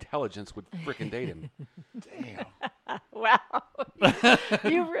kind of intelligence would frickin' date him. Damn. Wow.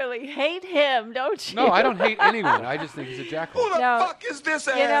 You really hate him, don't you? No, I don't hate anyone. I just think he's a jackhole. Who the No. fuck is this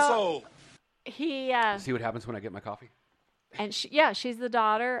know- asshole? He See what happens when I get my coffee? and she's the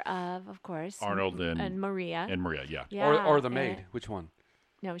daughter of course, Arnold and Maria. And Maria, yeah. Yeah, Or the and- maid. Which one?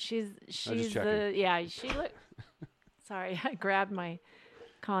 No, she's checking. she look. Sorry, I grabbed my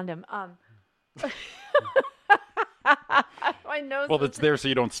condom. My nose. Well, was, it's there so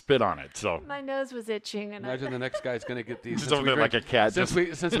you don't spit on it. So My nose was itching, and Imagine the next guy's going to get these. Just since over we there like drank- a cat, Since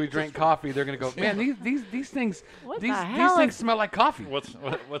just- we drank coffee, they're going to go, man, these things What these the hell things is- smell like coffee. what's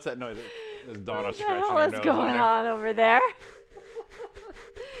that noise? There's Donna what the scratching hell her is nose going on there. on over there?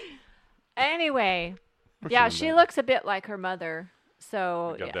 Anyway, What's yeah, wrong she with looks a bit like her mother.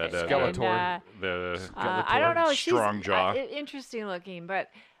 So Got yeah, that, and, Skeletor. The I don't know. strong she's, jaw. Interesting looking, but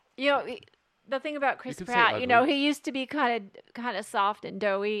the thing about Chris could say Pratt, ugly. he used to be kind of soft and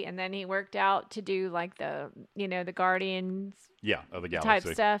doughy, and then he worked out to do like the Guardians Yeah, of the type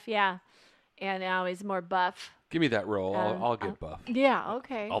galaxy. stuff, yeah. And now he's more buff. Give me that role. I'll get buff. Yeah,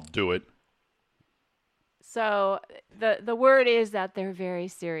 okay. I'll do it. So the word is that they're very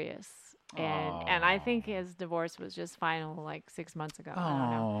serious. And I think his divorce was just final like 6 months ago. I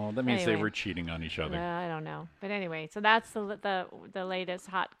don't know. Oh, that means they Anyway. were cheating on each other. I don't know. But anyway, so that's the latest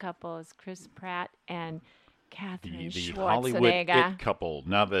hot couple is Chris Pratt and Catherine The Hollywood Schwarzenegger. it couple.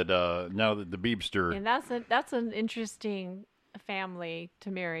 Now that the Beebster, And that's an interesting family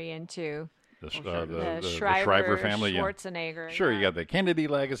to marry into. the Shriver, Shriver family, yeah. Schwarzenegger. Sure, yeah. you got the Kennedy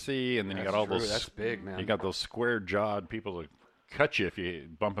legacy, and then you got all true. those. That's big, man. You got those square-jawed people that cut you if you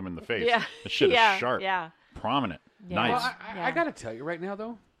bump them in the face. Yeah. That shit Yeah, is sharp, yeah. prominent, Yeah. nice. Well, Yeah. I got to tell you right now,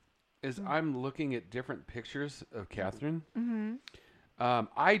 though, is I'm looking at different pictures of Catherine. Mm-hmm.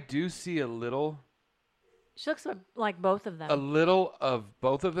 I do see a little She looks like both of them. of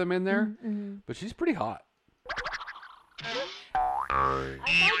both of them in there, Mm-hmm. but she's pretty hot. I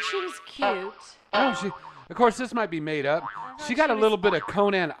thought she was cute. Oh, of course, this might be made up. She got a little bit of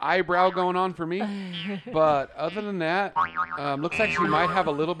Conan eyebrow going on for me, but other than that, looks like she might have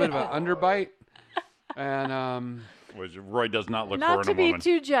a little bit of an underbite. And Which Roy does not look for Not in to a be woman.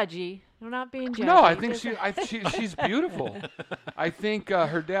 too judgy. I'm not being judgy. no, I think just- she's beautiful. I think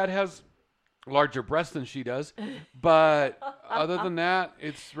her dad has larger breasts than she does, but other than that,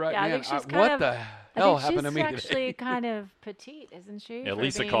 it's right. Yeah, I man, think she's what kind of- the I hell think happened to me she's actually today? kind of petite, isn't she? Yeah, for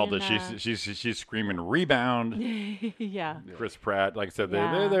Lisa called it. being, She's screaming rebound. yeah. Chris Pratt, like I said,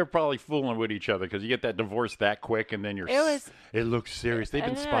 Yeah. they're probably fooling with each other because you get that divorce that quick, and then it looks serious. They've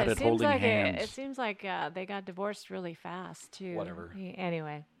been I don't know, spotted it seems holding like hands. It seems like they got divorced really fast too. Whatever.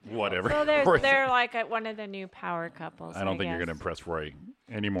 Anyway, Whatever. so Roy they're like one of the new power couples. I don't think you're going to guess. impress Roy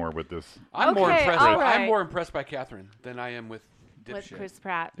anymore with this. I'm more Okay, impressed. all I'm right. more impressed by Catherine than I am with with dipshit. Chris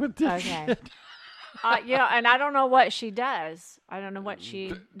Pratt. With Okay. And I don't know what she does. I don't know what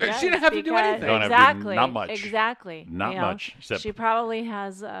she does. She didn't have to do because- anything. Don't have to do- Exactly. not much. Exactly. Not you know. much, except- She probably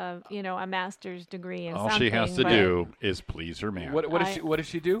has, a master's degree in All something. she has to but do is please her man. What does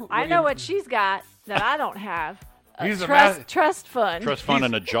she do? I know what she's got that I don't have. He's trust fund. Trust fund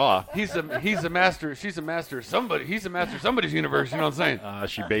and a jaw. He's a master. She's a master. He's a master of somebody's universe. You know what I'm saying?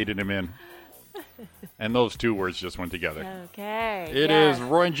 She baited him in. And those two words just went together. Okay. It is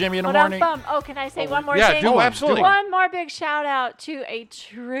Roy and Jimmy in the Hold on, morning. bum. Oh, can I say one more yeah, thing? do one. Absolutely. One more big shout out to a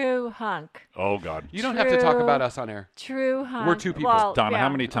true hunk. Oh, God. You don't have to talk about us on air. True hunk. We're two people. Well, Donna, yeah, how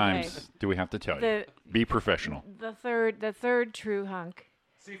many okay. times do we have to tell you? Be professional. The third true hunk.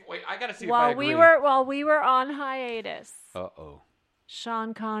 See, wait, I gotta see While if I agree. while we were on hiatus, Uh-oh.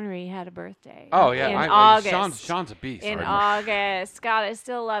 Sean Connery had a birthday. Oh, yeah. In August. Sean's a beast. In August. God, I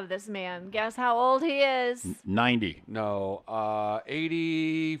still love this man. Guess how old he is? 90. No,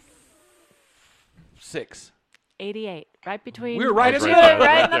 86. 88. Right between. We were right in the right, middle.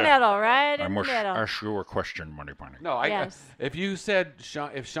 right in the middle. Right in I the must middle. ask you a question, Money Bunny. No, Yes. if you said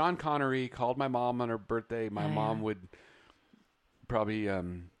if Sean Connery called my mom on her birthday, my mom would probably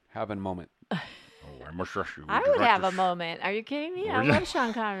have a moment. Oh, I must ask you. I would have a moment. Are you kidding me? I love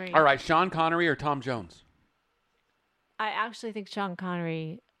Sean Connery. All right, Sean Connery or Tom Jones? I actually think Sean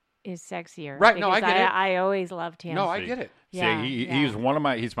Connery is sexier. Right, no, I because get it. I always loved him. No, I get it. Yeah, See, yeah. he's one of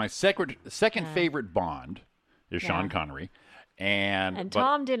my. He's my second favorite Bond. Is Sean Connery, And but-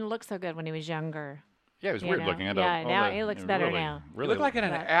 Tom didn't look so good when he was younger. Yeah, it was you weird know? looking at Yeah, all now the- he looks better really, now. He Really looked like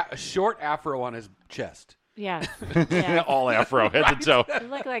a short afro on his chest. Yeah. yeah. all afro, head to toe. It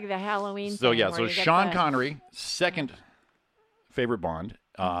looked like the Halloween So thing yeah, where so you get Sean the- Connery, second favorite Bond,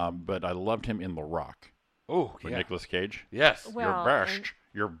 but I loved him in The Rock Oh, with yeah. Nicolas Cage. Yes. Well, You're best.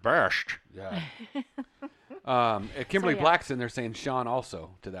 You're best. Yeah. Kimberly So, yeah. Black's in there saying Sean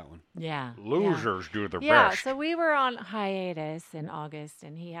also to that one. Yeah. Losers do the Yeah, best. so we were on hiatus in August,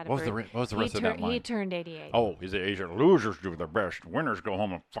 and he had a What was the birth- what was the he rest of that line? He turned 88. Oh, is it Asian? Losers do the best. Winners go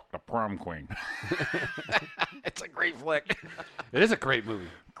home and fuck the prom queen. It's a great flick. It is a great movie.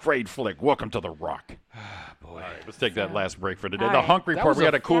 Great flick. Welcome to The Rock. Boy. All right, let's take that last break for today. All The right. Hunk That Report. was We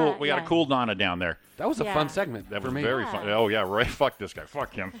got a cool. yeah, we got a yeah. cool Donna down there. That was a Yeah. fun segment That for was me. very fun. Oh yeah, right. Fuck this guy.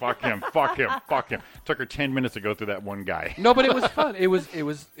 Fuck him. Fuck him. Fuck him. Fuck him. Took her 10 minutes to go through that one guy. No, but it was fun. It was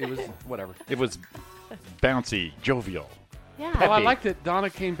whatever. It was bouncy, jovial. Yeah. Oh, I Peppy. like that Donna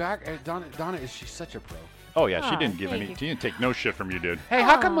came back. Donna is she's such a pro. Oh yeah, she Aw, didn't give thank any. you. She didn't take no shit from you, dude. Hey,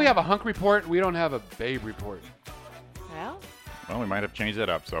 how come we have a Hunk Report? We don't have a Babe Report. Well. Well, we might have changed that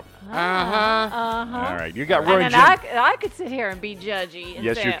up. So, Uh-huh. all right, you got Roy And and then Jim. I could sit here and be judgy. And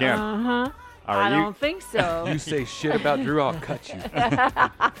Yes, say, you can. Uh-huh. All right, I you- don't think so. You say shit about Drew, I'll cut you.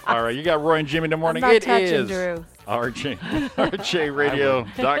 All right, you got Roy and Jim in the morning. not It touching is Drew.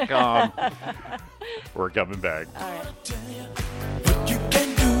 RJRadio.com. We're coming back. All right. What you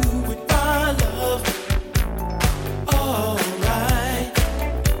can do with my love. All right.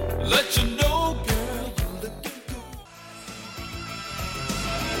 Let you know, girl, you're looking good.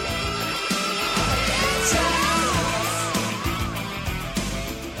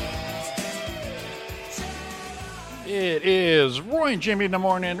 It is Roy and Jimmy in the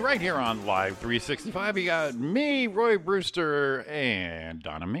morning, right here on Live 365. You got me, Roy Brewster, and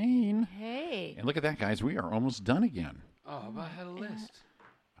Donna Main. Hey. And look at that, guys. We are almost done again. Oh, but I had a list.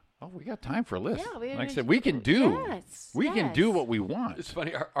 Oh, we got time for a list. Yeah, we like I just- said, we can do. Yes, we can yes. do what we want. It's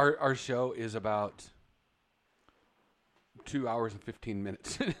funny. Our show is about 2 hours and 15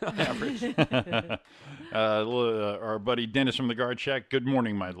 minutes on average. Our buddy Dennis from the Guard Shack. Good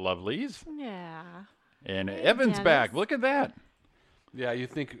morning, my lovelies. Yeah. And Hey, Evan's Dennis. back. Look at that. Yeah, you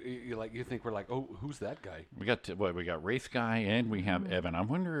think we're like, oh, who's that guy? We got we got Race Guy and we have Mm-hmm. Evan. I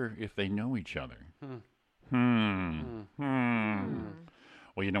wonder if they know each other.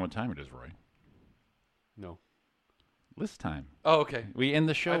 Well, you know what time it is, Roy. No. List time. Oh, okay. We end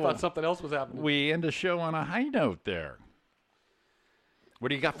the show. I thought something else was happening. We end the show on a high note there. What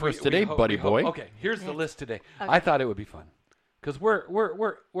do you got for us We today, hope- buddy we hope- boy? Okay, here's the list today. Okay. I thought it would be fun because we're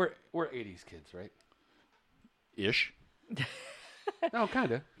 80s kids, right? Ish. No,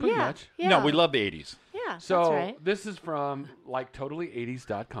 kind of, pretty Yeah. much. Yeah. No, we love the 80s. Yeah. So that's right. this is from like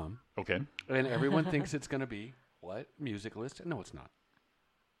totally80s.com, Okay. and everyone thinks it's going to be what music list? No, it's not.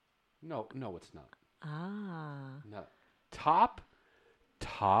 No, it's not. Ah. No. Top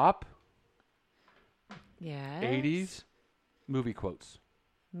Yes. 80s movie quotes.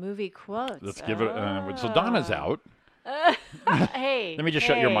 Movie quotes. Let's give it. So Donna's out. Hey. Let me just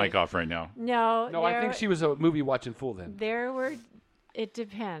shut your hey. mic off right now. No. No, I think she was a movie watching fool then. There were. It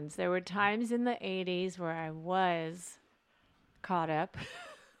depends. There were times in the 80s where I was caught up.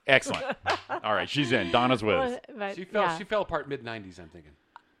 Excellent. All right, she's in. Donna's with us. But, She yeah. fell apart mid 90s, I'm thinking.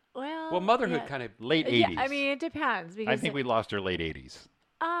 Well, Motherhood yeah. kind of Late Yeah, 80s. I mean, it depends because I think we lost her late 80s.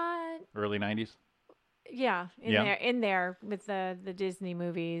 Early 90s? Yeah, Yeah. in there with the Disney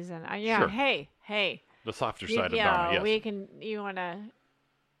movies and yeah. Sure. Hey, The softer side of Donna, yes. we can. You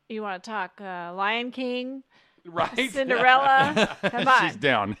wanna talk Lion King, Right? Cinderella? Come on. She's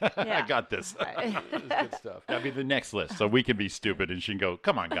down. I Yeah. got this. This is good stuff. That'd be the next list. So we can be stupid, and she can go,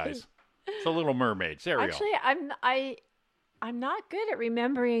 "Come on, guys." It's a Little Mermaid. Ariel. Actually, I'm not good at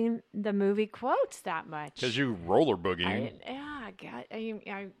remembering the movie quotes that much. Because you roller boogieing.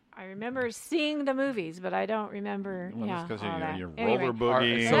 I remember seeing the movies, but I don't remember. Well, yeah, that's all that. you're Anyway. roller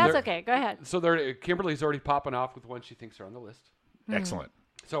boogieing. So That's there- okay. Go ahead. So Kimberly's already popping off with one she thinks are on the list. Excellent.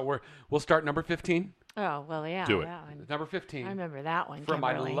 So we'll start number 15. Oh well, yeah. Do it. That one. Number 15. I remember that one. From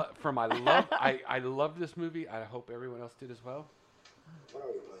my Kimberly. love, I love this movie. I hope everyone else did as well. What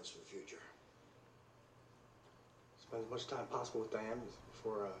are your plans for the future? Spend as much time possible with Diane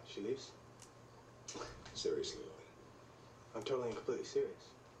before she leaves. Seriously, Lloyd. I'm totally and completely serious.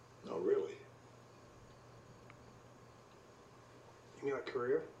 No, really. You mean like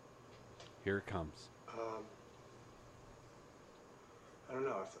career? Here it comes. I don't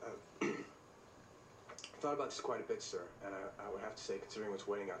know. I've thought about this quite a bit, sir, and I would have to say, considering what's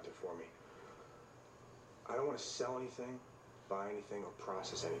waiting out there for me, I don't want to sell anything, buy anything, or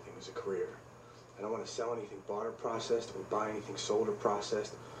process anything as a career. I don't want to sell anything bought or processed, or buy anything sold or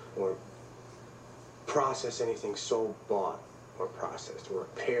processed, or process anything sold, bought, or processed, or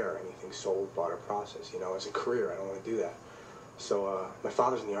repair anything sold, bought, or processed. You know, as a career, I don't want to do that. So my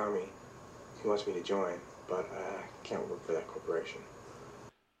father's in the Army. He wants me to join, but I can't work for that corporation.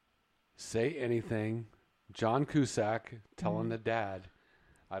 Say anything. John Cusack telling the dad,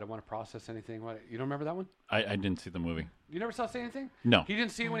 I don't want to process anything. What? You don't remember that one? I didn't see the movie. You never saw Say Anything? No. He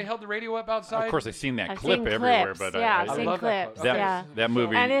didn't see it when he held the radio up outside? Of course, I've seen that I've clip seen everywhere, clips. but Yeah, I I've seen love that clips. clip. Yeah. that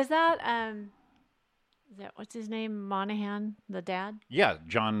movie. And is that what's his name? Monahan, the dad? Yeah,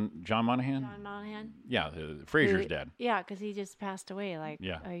 John Monahan. John Monahan. Yeah, Fraser's Who- dad. Yeah, because he just passed away like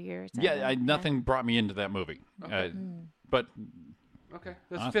Yeah. a year or so. Yeah, nothing brought me into that movie. Okay. But Okay,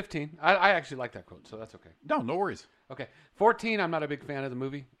 that's 15. I actually like that quote, so that's okay. no worries. Okay, 14, I'm not a big fan of the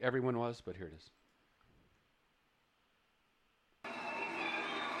movie. Everyone was, but here it is.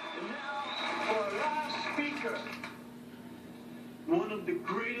 And now for our last speaker, one of the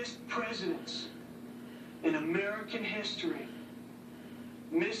greatest presidents in American history,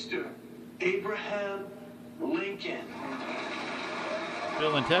 Mr. Abraham Lincoln.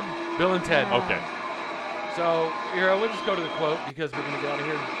 Bill and Ted? Bill and Ted. Okay. So, here, we'll just go to the quote because we're going to get out of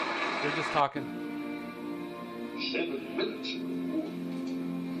here. They're just talking. 7 minutes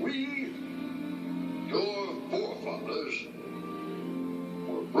before we, your forefathers,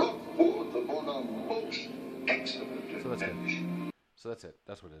 were brought forth upon a most excellent So that's advantage. it. So that's it.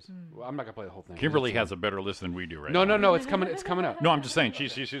 That's what it is. Well, I'm not going to play the whole thing. Kimberly has a better list than we do right No, now. no, it's coming up. No, I'm just saying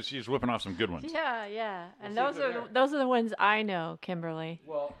she's whipping off some good ones. Yeah. And We'll see those if they're are the ones I know, Kimberly.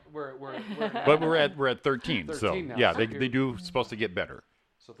 Well, we're But we're at 13, 13 so now, yeah, so they here- do supposed to get better.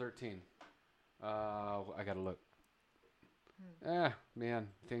 So 13. I got to look. Man,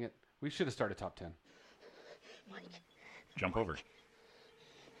 dang it. We should have started top 10. Jump over.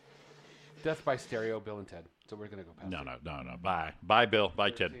 Death by Stereo, Bill and Ted. So we're going to go past No. it. Bye, Bill. Bye,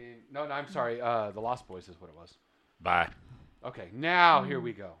 Ted. 13. No, I'm sorry. The Lost Boys is what it was. Bye. Okay, now here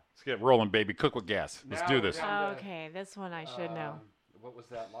we go. Let's get rolling, baby. Cook with gas. Let's Now do we're this. down to, Okay, this one I should know. What was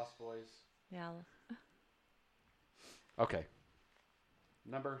that? Lost Boys. Yeah. Okay.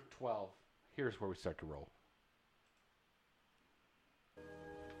 Number 12. Here's where we start to roll.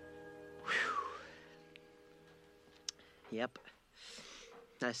 Yep.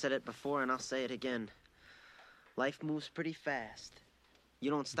 I said it before and I'll say it again. Life moves pretty fast. You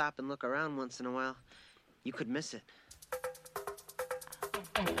don't stop and look around once in a while, you could miss it.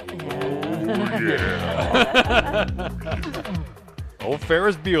 Old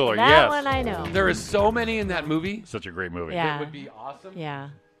Ferris Bueller, That yes. one I know. There is so many in that movie. Such a great movie. Yeah. It would be awesome. Yeah.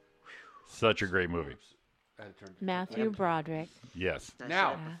 Such a great movie. Matthew Broderick. Yes.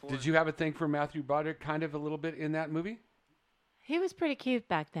 Now, did you have a thing for Matthew Broderick kind of a little bit in that movie? He was pretty cute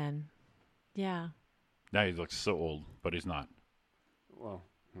back then. Yeah. Now he looks so old, but he's not. Well,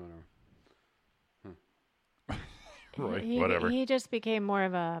 whatever. Right, He, whatever. He just became more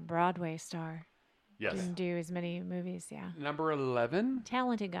of a Broadway star. Yes. Didn't do as many movies, yeah. Number 11.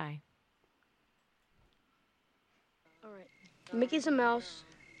 Talented guy. All right. Mickey's a mouse.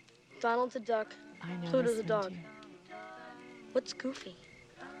 Donald's a duck. I know Pluto's this a one dog. too. What's Goofy?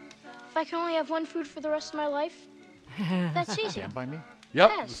 If I can only have one food for the rest of my life, that's easy. Stand by me? Yep,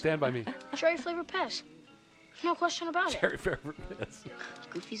 Pez. Stand By Me. Cherry flavored Pez. There's no question about it. Cherry favorite Pez.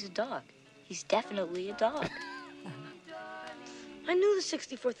 Goofy's a dog. He's definitely a dog. I knew the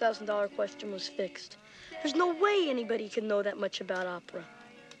 $64,000 question was fixed. There's no way anybody can know that much about opera.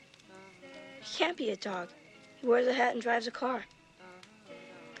 He can't be a dog. He wears a hat and drives a car.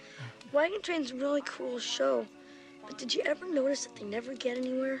 Wagon Train's a really cool show, but did you ever notice that they never get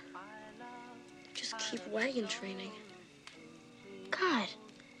anywhere? They just keep wagon training. God,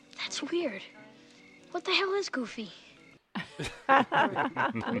 that's weird. What the hell is Goofy?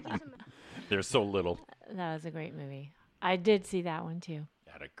 There's so little. That was a great movie. I did see that one too.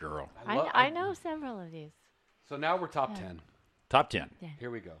 That a girl. I know several of these. So now we're top 10. Top 10. Yeah. Here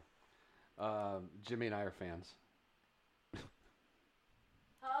we go. Jimmy and I are fans.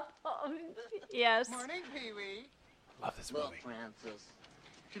 Yes. Morning, Pee-wee. Love this Look, movie. Francis.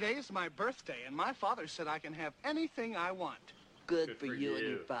 Today is my birthday, and my father said I can have anything I want. Good for you and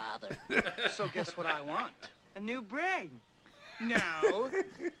your father. So guess what I want? A new brain. No,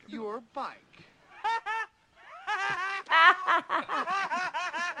 your bike.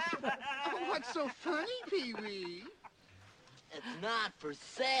 What's so funny, Pee-wee? It's not for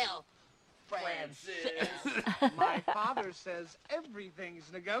sale, Francis. My father says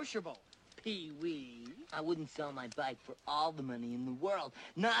everything's negotiable. Pee-wee. I wouldn't sell my bike for all the money in the world.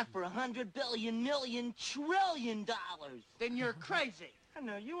 Not for $100 billion, million, trillion dollars. Then you're crazy. I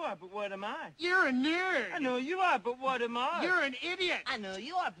know you are, but what am I? You're a nerd. I know you are, but what am I? You're an idiot. I know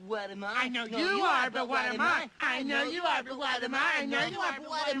you are, but what am I? I know you are, but what am I? I know you are, but what am I? I know you are, but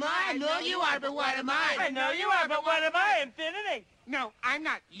what am I? I know you are, but what am I? I know you are, but what am I? Infinity. No, I'm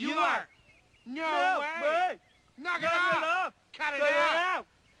not. You are. are. No way. Knock it off. Cut it out.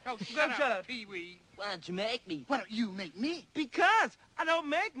 Oh, shut up, Pee-wee. Why don't you make me? Why don't you make me? Because I don't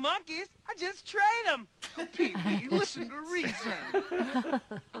make monkeys. I just train them. Oh, Pee-wee, listen to reason.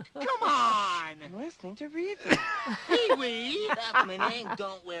 Come on. I'm listening to reason. Pee-wee. That's my name.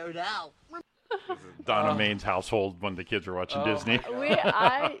 Don't wear it out. Donna Main's household when the kids were watching Disney.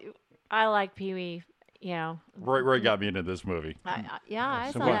 I like Pee-wee. You know, Roy got me into this movie. I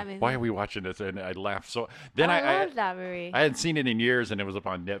So saw that movie. why are we watching this? And I laughed so. Then I love that movie. I hadn't seen it in years, and it was up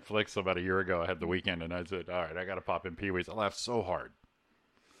on Netflix. So about a year ago, I had the weekend, and I said, "All right, I got to pop in Pee-wee's." I laughed so hard,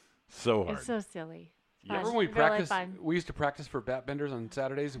 so hard. It's so silly. Yeah. Remember when we practiced? We used to practice for bat benders on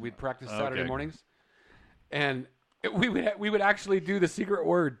Saturdays. We'd practice Saturday mornings, and we would actually do the secret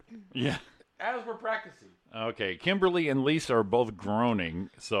word. Yeah. As we're practicing. Okay, Kimberly and Lisa are both groaning,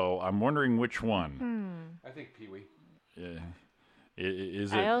 so I'm wondering which one. I think Pee-wee. Yeah.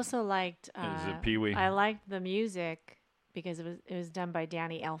 Is it? I also liked. Is it Pee-wee? I liked the music because it was done by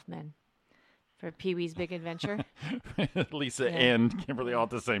Danny Elfman for Pee-wee's Big Adventure. Lisa and Kimberly all at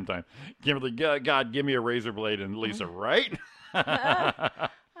the same time. Kimberly, God, give me a razor blade, and Lisa, right?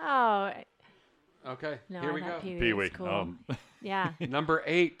 Oh. Okay, No, here I we thought go. Pee-wee was cool. Yeah. Number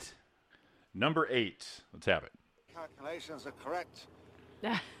 8. Number 8. Let's have it. Calculations are correct.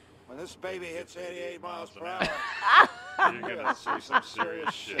 When this baby hits 88 miles per hour, you're going to see some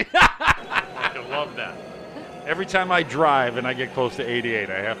serious shit. I love that. Every time I drive and I get close to 88,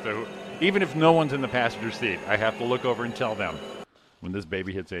 I have to, even if no one's in the passenger seat, I have to look over and tell them when this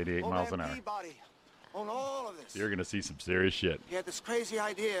baby hits 88 miles an hour. on all of this. You're going to see some serious shit. He had this crazy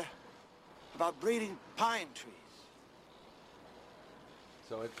idea about breeding pine trees.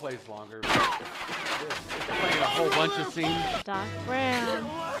 So it plays longer. It's playing a whole bunch of scenes. Doc Brown.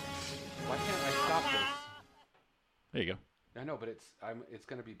 Why can't I stop this? There you go. I know, but it's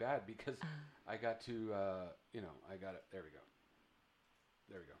going to be bad because I got to, I got it. There we go.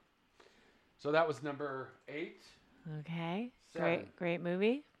 There we go. So that was number 8. Okay. 7. Great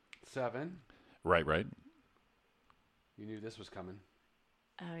movie. 7. Right. You knew this was coming.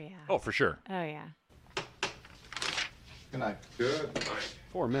 Oh, yeah. Oh, for sure. Oh, yeah. Good night. Good night.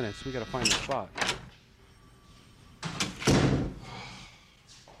 4 minutes. We got to find the spot.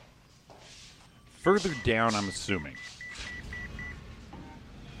 Further down, I'm assuming.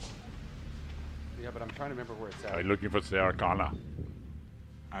 Yeah, but I'm trying to remember where it's at. Are you looking for Sarah Connor?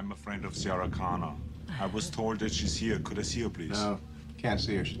 I'm a friend of Sarah Connor. I was told that she's here. Could I see her, please? No, can't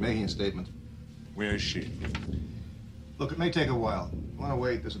see her. She's making a statement. Where is she? Look, it may take a while. You want to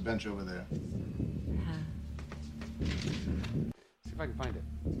wait? There's a bench over there. See if I can find it.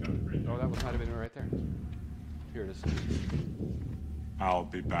 Oh, that might have been right there. Here it is. I'll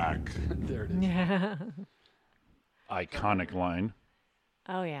be back. There it is. Yeah. Iconic line.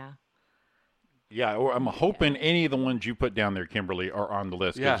 Oh, yeah. Yeah, or I'm hoping any of the ones you put down there, Kimberly, are on the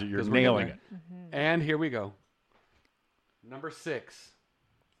list because you're nailing it. Mm-hmm. And here we go. Number 6.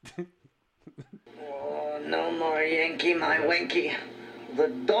 Oh, no more Yankee, my Winky. The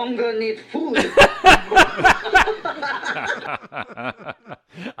donga need food.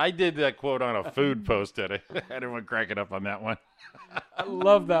 I did that quote on a food post at it. Everyone cracking up on that one. I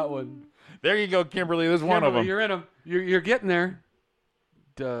love that one. There you go, Kimberly. There's one of them. You're in them. You're getting there.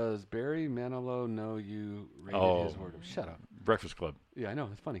 does Barry Manilow know you rated his word? Shut up. Breakfast Club. Yeah, I know.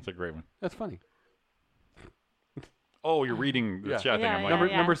 That's funny. It's a great one. That's funny. Oh, you're reading the chat thing. I'm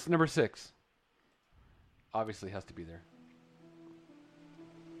like, number 6. Obviously has to be there.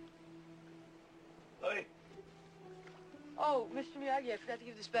 Hey. Oh, Mr. Miyagi, I forgot to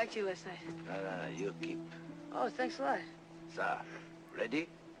give this back to you last night. No, you keep. Oh, thanks a lot. Sir, ready?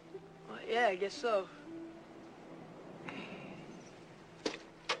 Well, yeah, I guess so.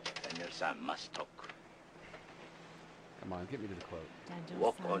 And your son must talk. Come on, get me to the quote.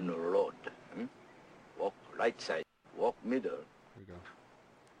 Walk on the road. Walk right side. Walk middle. Here we go.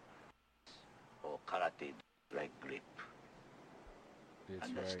 Or karate like grip. It's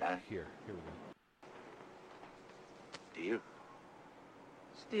Understand? right here. Here we go. Deal?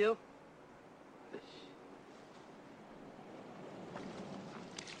 Steel?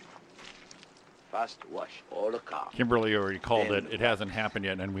 Fast wash all the car. Kimberly already called it. It hasn't happened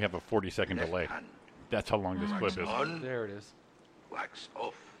yet, and we have a 40-second delay. That's how long this clip is. On. There it is. Wax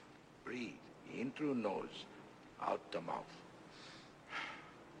off. Breathe. In through nose. Out the mouth.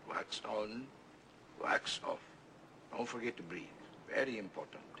 Wax on. Wax off. Don't forget to breathe. Very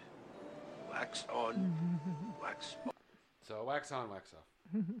important. Wax on. Wax off. So wax on, wax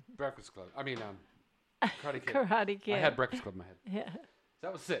off. Breakfast Club. I mean, Karate Kid. Karate Kid. I had Breakfast Club in my head. Yeah.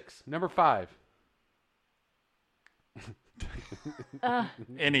 That was 6. Number 5.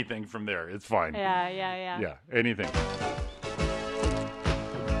 Anything from there. It's fine. Yeah. Yeah, anything.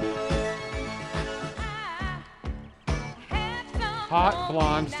 Hot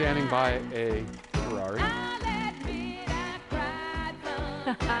blonde standing by a Ferrari.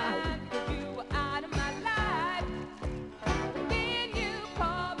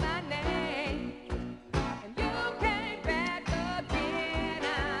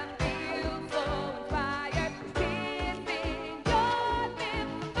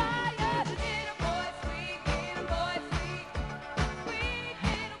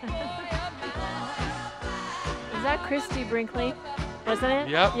 Is that Christy Brinkley? Wasn't it?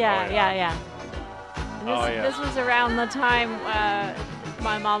 Yep. Yeah. And This this was around the time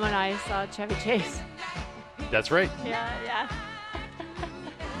my mom and I saw Chevy Chase. That's right. Yeah.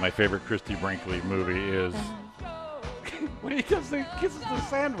 My favorite Christy Brinkley movie is... When he kisses the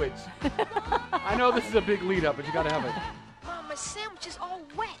sandwich. I know this is a big lead up, but you got to have it. Mom, my sandwich is all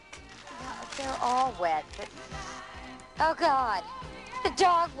wet. They're all wet, but... Oh, God. The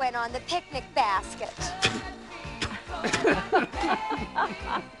dog went on the picnic basket.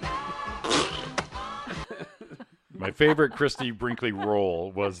 My favorite Christy Brinkley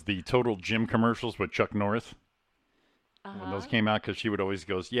role was the Total Gym commercials with Chuck Norris. When those came out, because she would always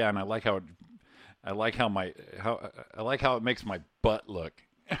goes, yeah, and I like how it makes my butt look.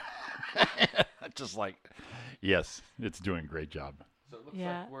 Just like, yes, it's doing a great job. So it looks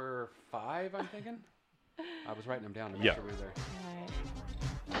like we're 5, I'm thinking. I was writing them down to make Yeah. sure we were there.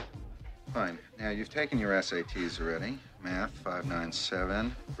 Fine. Now, you've taken your SATs already. Math,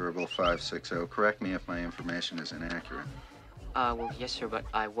 597. Verbal, 560. Correct me if my information is inaccurate. Well, yes, sir, but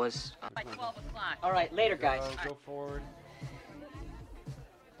I was... By 12 o'clock. All right, later, guys. Go forward.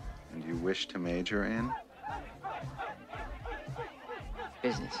 And you wish to major in?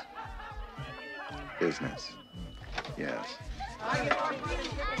 Business. Business. Yes.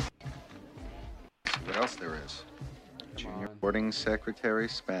 What else there is? Junior boarding secretary,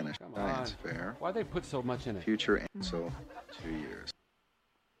 Spanish science fair. Why'd they put so much in it? Future Ansel, 2 years.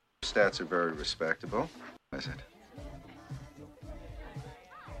 Stats are very respectable. Is it?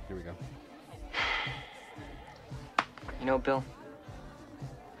 Here we go. You know, Bill,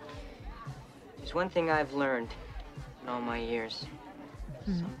 there's one thing I've learned in all my years.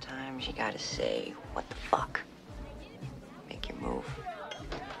 Sometimes you gotta say, what the fuck? Make your move.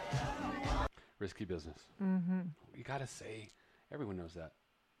 Risky business. Mm-hmm. You gotta say. Everyone knows that.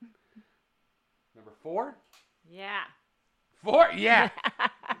 Number 4? Yeah. 4? Yeah.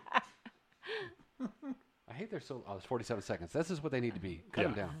 I hate they're so... Oh, it's 47 seconds. This is what they need to be. Cut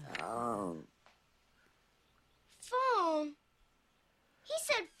them down. Phone? He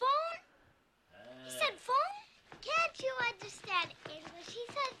said phone? He said phone? Can't you understand English? He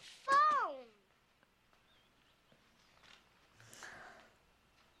said phone.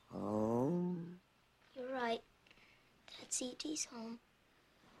 Home. You're right. That's E.T.'s home.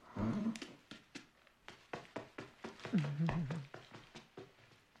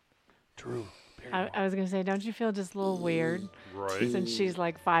 True. I was going to say, don't you feel just a little weird? Right. Since she's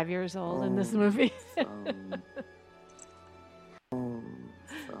like 5 years old in this movie.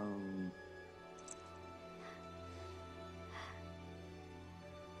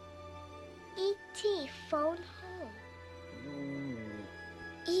 E.T. phone home.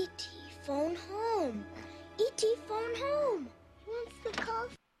 phone home. E.T. phone home. He wants to call.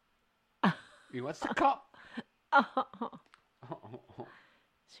 He wants to call.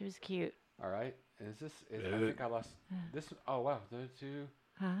 She was cute. All right. I think I lost this. Oh, wow. There are two.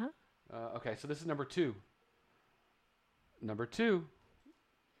 Uh-huh. Okay, so this is number 2. Number 2.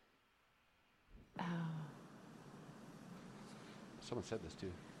 Oh. Someone said this,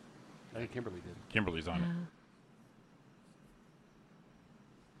 too. I think Kimberly did. Kimberly's on it.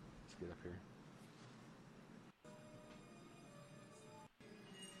 Let's get up here.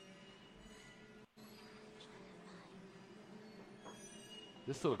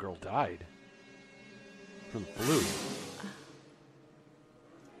 This little girl died from the flu.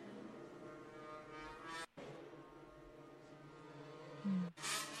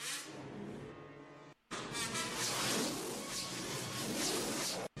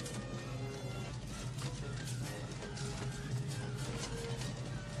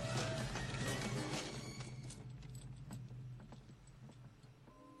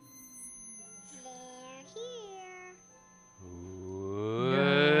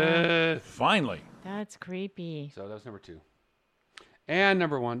 Finally. That's creepy. So that was number 2. And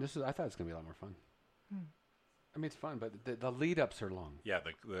number 1. I thought it was going to be a lot more fun. I mean, it's fun, but the lead-ups are long. Yeah,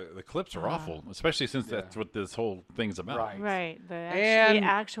 the clips are awful, especially since that's what this whole thing's about. Right. The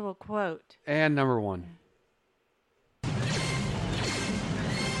actual quote. And number 1.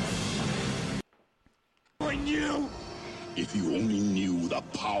 On you! If you only knew the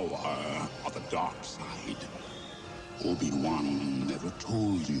power of the dark side. Obi-Wan never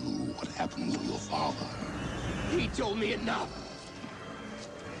told you what happened to your father. He told me enough.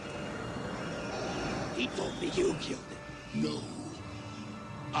 He told me you killed him. No.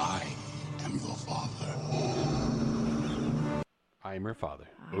 I am your father. I am your father.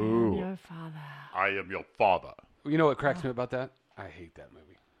 Ooh. Your father. I am your father. You know what cracks me about that? I hate that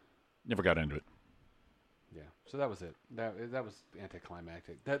movie. Never got into it. Yeah. So that was it. That was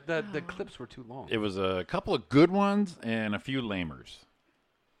anticlimactic. The clips were too long. It was a couple of good ones and a few lamers.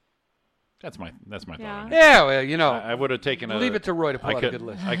 That's my thought on it. Yeah, well, you know, I would have taken leave it to Roy to pull out a good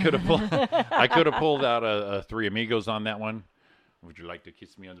list. I could have pulled out a Three Amigos on that one. Would you like to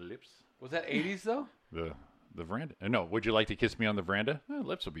kiss me on the lips? Was that 80s though? The veranda? No. Would you like to kiss me on the veranda?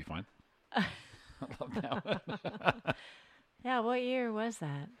 Lips will be fine. I love that one. Yeah, what year was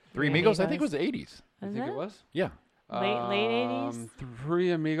that? Three Amigos? I think it was the 80s. You think it was? Yeah. Late 80s? Three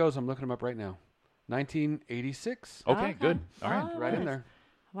Amigos. I'm looking them up right now. 1986. Okay, good. All right. Right in there.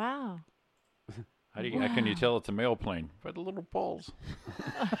 Wow. How can you tell it's a mail plane? By the little balls.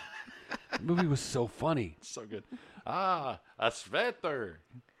 The movie was so funny. So good. A sweater.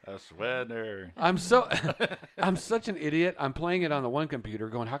 A sweater. I'm such an idiot. I'm playing it on the one computer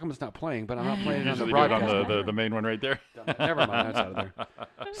going, how come it's not playing? But I'm not playing it on the broadcast. On the main one right there. Never mind. That's out of there.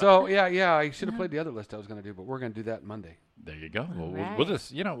 So, yeah, I should have played the other list I was going to do, but we're going to do that Monday. There you go. Well, Right. we'll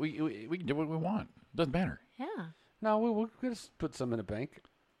just, we can do what we want. Doesn't matter. Yeah. No, we'll just put some in a bank.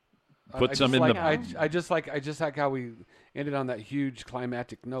 Put some in the bank. I just like how we ended on that huge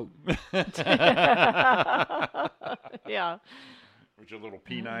climactic note. Yeah. With your little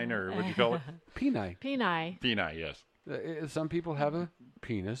P9 or what'd you call it? Penile. Penile. Penile, yes. Some people have a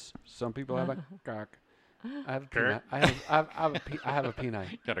penis. Some people have a cock. I have a Kirk? penile. I have a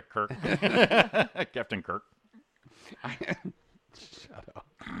penile. Got a Kirk. Captain Kirk. Shut up.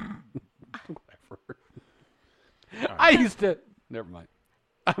 Whatever. I used to. Never mind.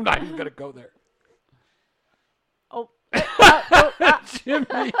 I'm not even going to go there. Oh. Jimmy.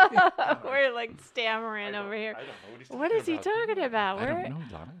 We're like stammering over here. I don't know what he's talking What is he about. talking about? I don't know,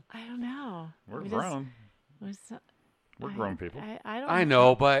 Donna. I don't know. We're We grown. We're I- grown people. I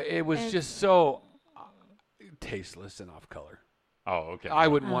know, but it was It's- just so tasteless and off color. Oh, okay. I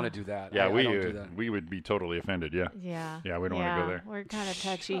wouldn't want to do that. Yeah, I don't do that. we would be totally offended. Yeah. Yeah. Yeah, we don't want to go there. We're kind of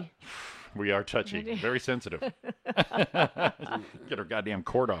touchy. We are touchy, very sensitive. Get her goddamn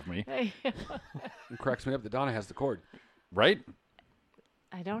cord off me. It cracks me up that Donna has the cord. Right?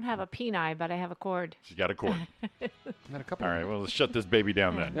 I don't have a penile, but I have a cord. She's got a cord. Got a couple. All right, well, let's shut this baby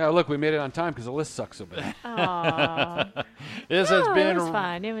down then. Yeah, look, we made it on time because the list sucks so bad. Aww. This has been It was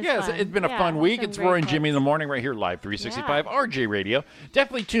fun. It was yes, fun. it's been a Yeah, fun week. some It's great Roy and clips. Jimmy in the morning right here, live 365 RJ Radio.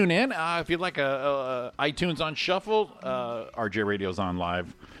 Definitely tune in if you'd like a iTunes on shuffle. RJ Radio's on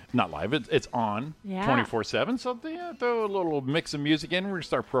live. Not live. It's on 24/7. So throw a little mix of music in. We're gonna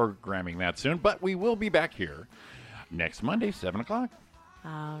start programming that soon. But we will be back here next Monday, 7 o'clock.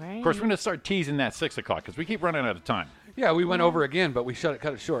 All right. Of course, we're gonna start teasing that 6 o'clock because we keep running out of time. Yeah, we went over again, but we cut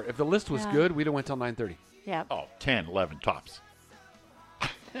it short. If the list was Yeah. good, we'd have went till 9:30. Yep. Oh, 10, 11 tops.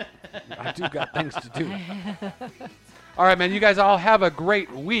 I do got things to do. All right, man. You guys all have a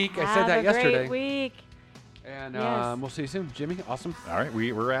great week. I said that yesterday. Great week. And Yes. we'll see you soon. Jimmy, awesome. All right,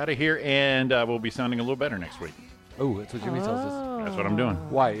 we're out of here, and we'll be sounding a little better next week. Oh, that's what Jimmy tells us. That's what I'm doing.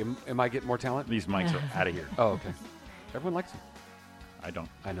 Why? Am I getting more talent? These mics are out of here. Oh, okay. Everyone likes them. I don't.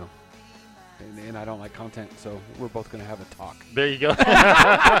 I know. And I don't like content, so we're both going to have a talk. There you go.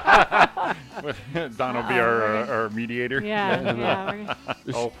 Don will be our mediator. Yeah.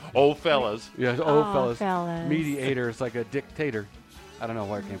 Old fellas. Yeah, old fellas. Mediator is like a dictator. I don't know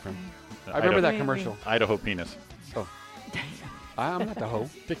where it came from. I remember that commercial. Idaho penis. Oh. I'm not the hoe.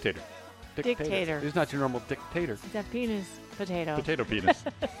 Dictator. Dictator. He's not your normal dictator. It's a penis potato. Potato penis.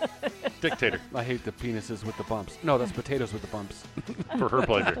 Dictator. I hate the penises with the bumps. No, that's potatoes with the bumps. For her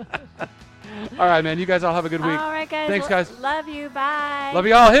pleasure. All right, man. You guys all have a good week. All right, guys. Thanks, guys. Love you. Bye. Love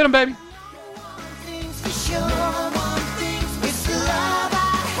you all. Hit them, baby. Things for sure.